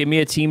go. Just give me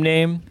a team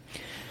name.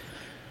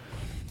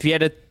 If you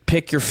had to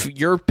pick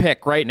your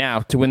pick right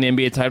now to win the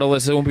NBA title,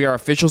 this won't be our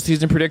official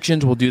season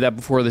predictions. We'll do that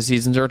before the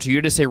season starts.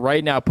 You to say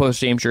right now, post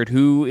game shirt,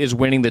 who is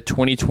winning the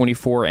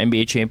 2024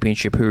 NBA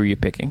championship? Who are you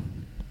picking?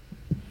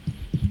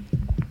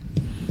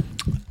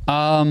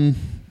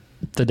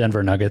 The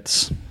Denver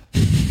Nuggets.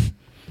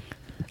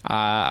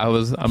 I'm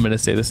going to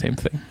say the same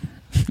thing.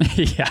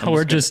 Yeah,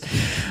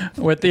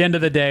 at the end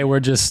of the day,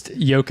 we're just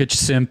Jokic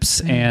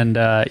simps and,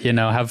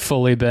 have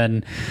fully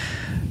been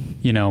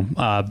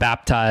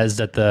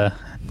baptized at the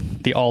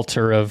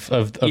altar of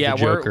the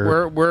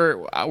Joker.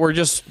 We're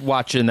just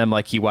watching them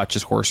like he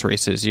watches horse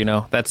races.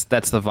 That's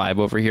the vibe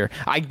over here.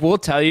 I will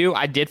tell you,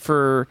 I did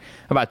for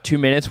about 2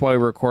 minutes while we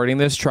were recording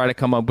this try to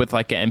come up with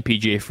like an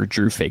MPJ for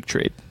Drew fake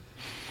trade.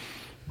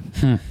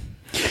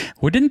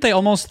 Well, didn't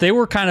they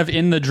were kind of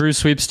in the Drew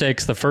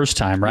sweepstakes the first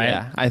time, right?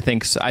 Yeah, I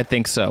think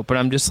so. But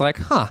I'm just like,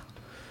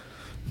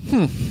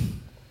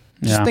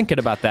 just thinking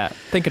about that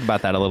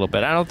a little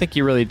bit. I don't think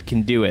you really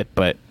can do it,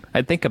 but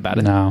I think about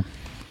it. No.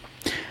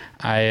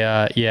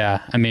 I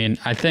mean,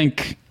 I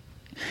think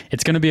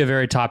it's going to be a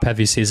very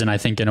top-heavy season, I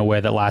think, in a way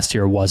that last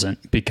year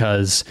wasn't,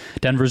 because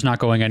Denver's not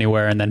going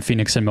anywhere, and then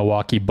Phoenix and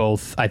Milwaukee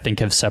both, I think,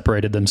 have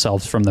separated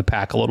themselves from the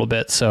pack a little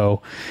bit.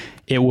 So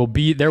there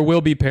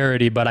will be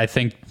parity, but I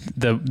think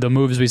the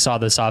moves we saw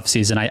this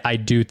offseason, I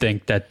do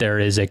think that there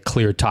is a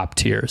clear top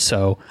tier.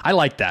 So I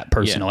like that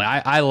personally.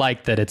 Yeah. I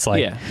like that it's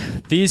like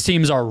these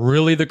teams are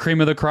really the cream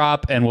of the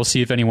crop, and we'll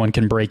see if anyone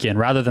can break in,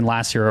 rather than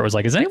last year where it was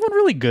like, is anyone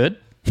really good?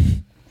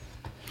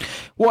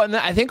 Well, and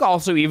I think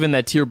also even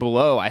that tier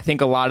below, I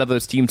think a lot of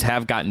those teams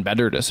have gotten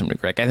better to some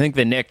degree. I think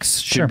the Knicks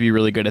should be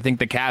really good. I think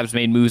the Cavs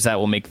made moves that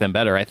will make them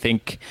better. I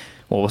think,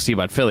 we'll see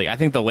about Philly. I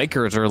think the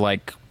Lakers are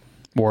like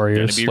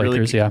Warriors,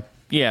 Lakers, really,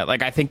 yeah.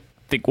 Like I think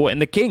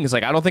and the Kings,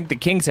 like I don't think the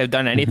Kings have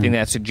done anything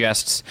that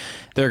suggests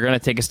they're going to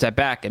take a step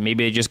back, and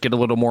maybe they just get a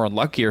little more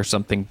unlucky or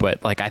something.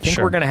 But like I think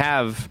we're going to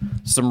have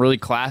some really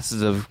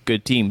classes of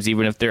good teams,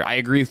 even if I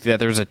agree with you that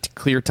there's a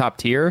clear top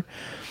tier.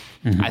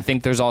 I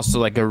think there's also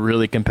like a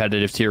really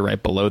competitive tier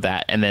right below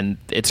that, and then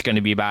it's going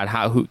to be about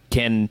who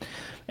can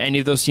any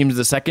of those teams,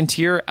 the second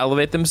tier,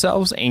 elevate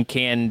themselves,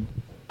 and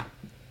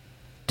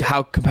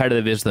how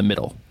competitive is the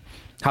middle,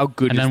 how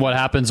good. And then what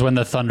happens when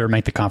the Thunder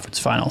make the conference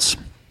finals?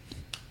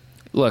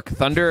 Look,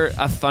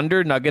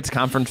 Thunder Nuggets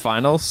conference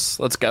finals.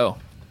 Let's go.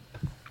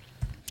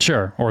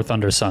 Sure, or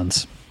Thunder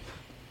Suns.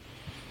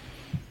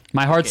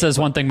 My heart says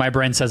one thing, my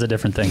brain says a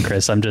different thing,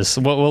 Chris.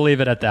 We'll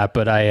leave it at that.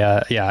 But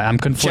I'm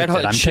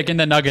conflicted. I'm picking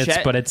the Nuggets,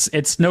 but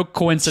it's no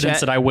coincidence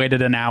that I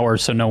waited an hour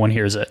so no one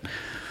hears it.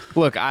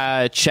 Look,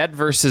 Chet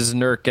versus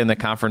Nurk in the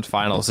conference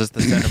finals is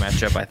the center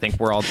matchup I think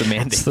we're all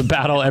demanding. It's the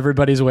battle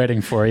everybody's waiting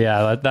for.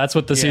 Yeah, that's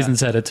what the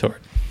season's headed toward.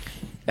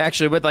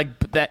 Actually, but like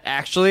that.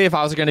 Actually, if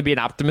I was going to be an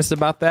optimist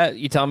about that,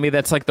 you tell me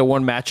that's like the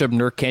one matchup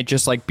Nurk can't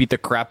just like beat the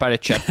crap out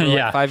of Chet for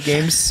like 5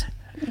 games.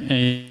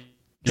 He's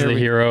the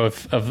hero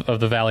of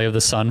the Valley of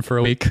the Sun for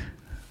a week.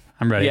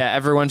 I'm ready. Yeah,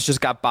 everyone's just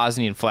got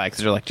Bosnian flags.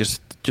 They're like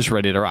just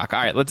ready to rock. All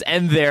right, let's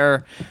end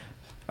there.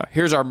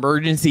 Here's our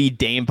emergency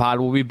Dame pod.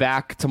 We'll be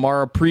back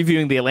tomorrow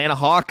previewing the Atlanta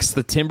Hawks,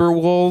 the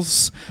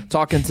Timberwolves,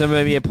 talking some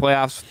NBA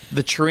playoffs.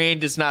 The train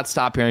does not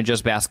stop here in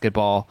just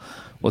basketball.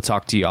 We'll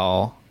talk to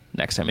y'all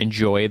next time.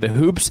 Enjoy the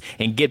hoops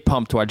and get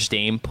pumped to watch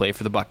Dame play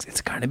for the Bucks.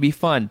 It's going to be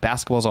fun.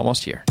 Basketball's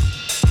almost here.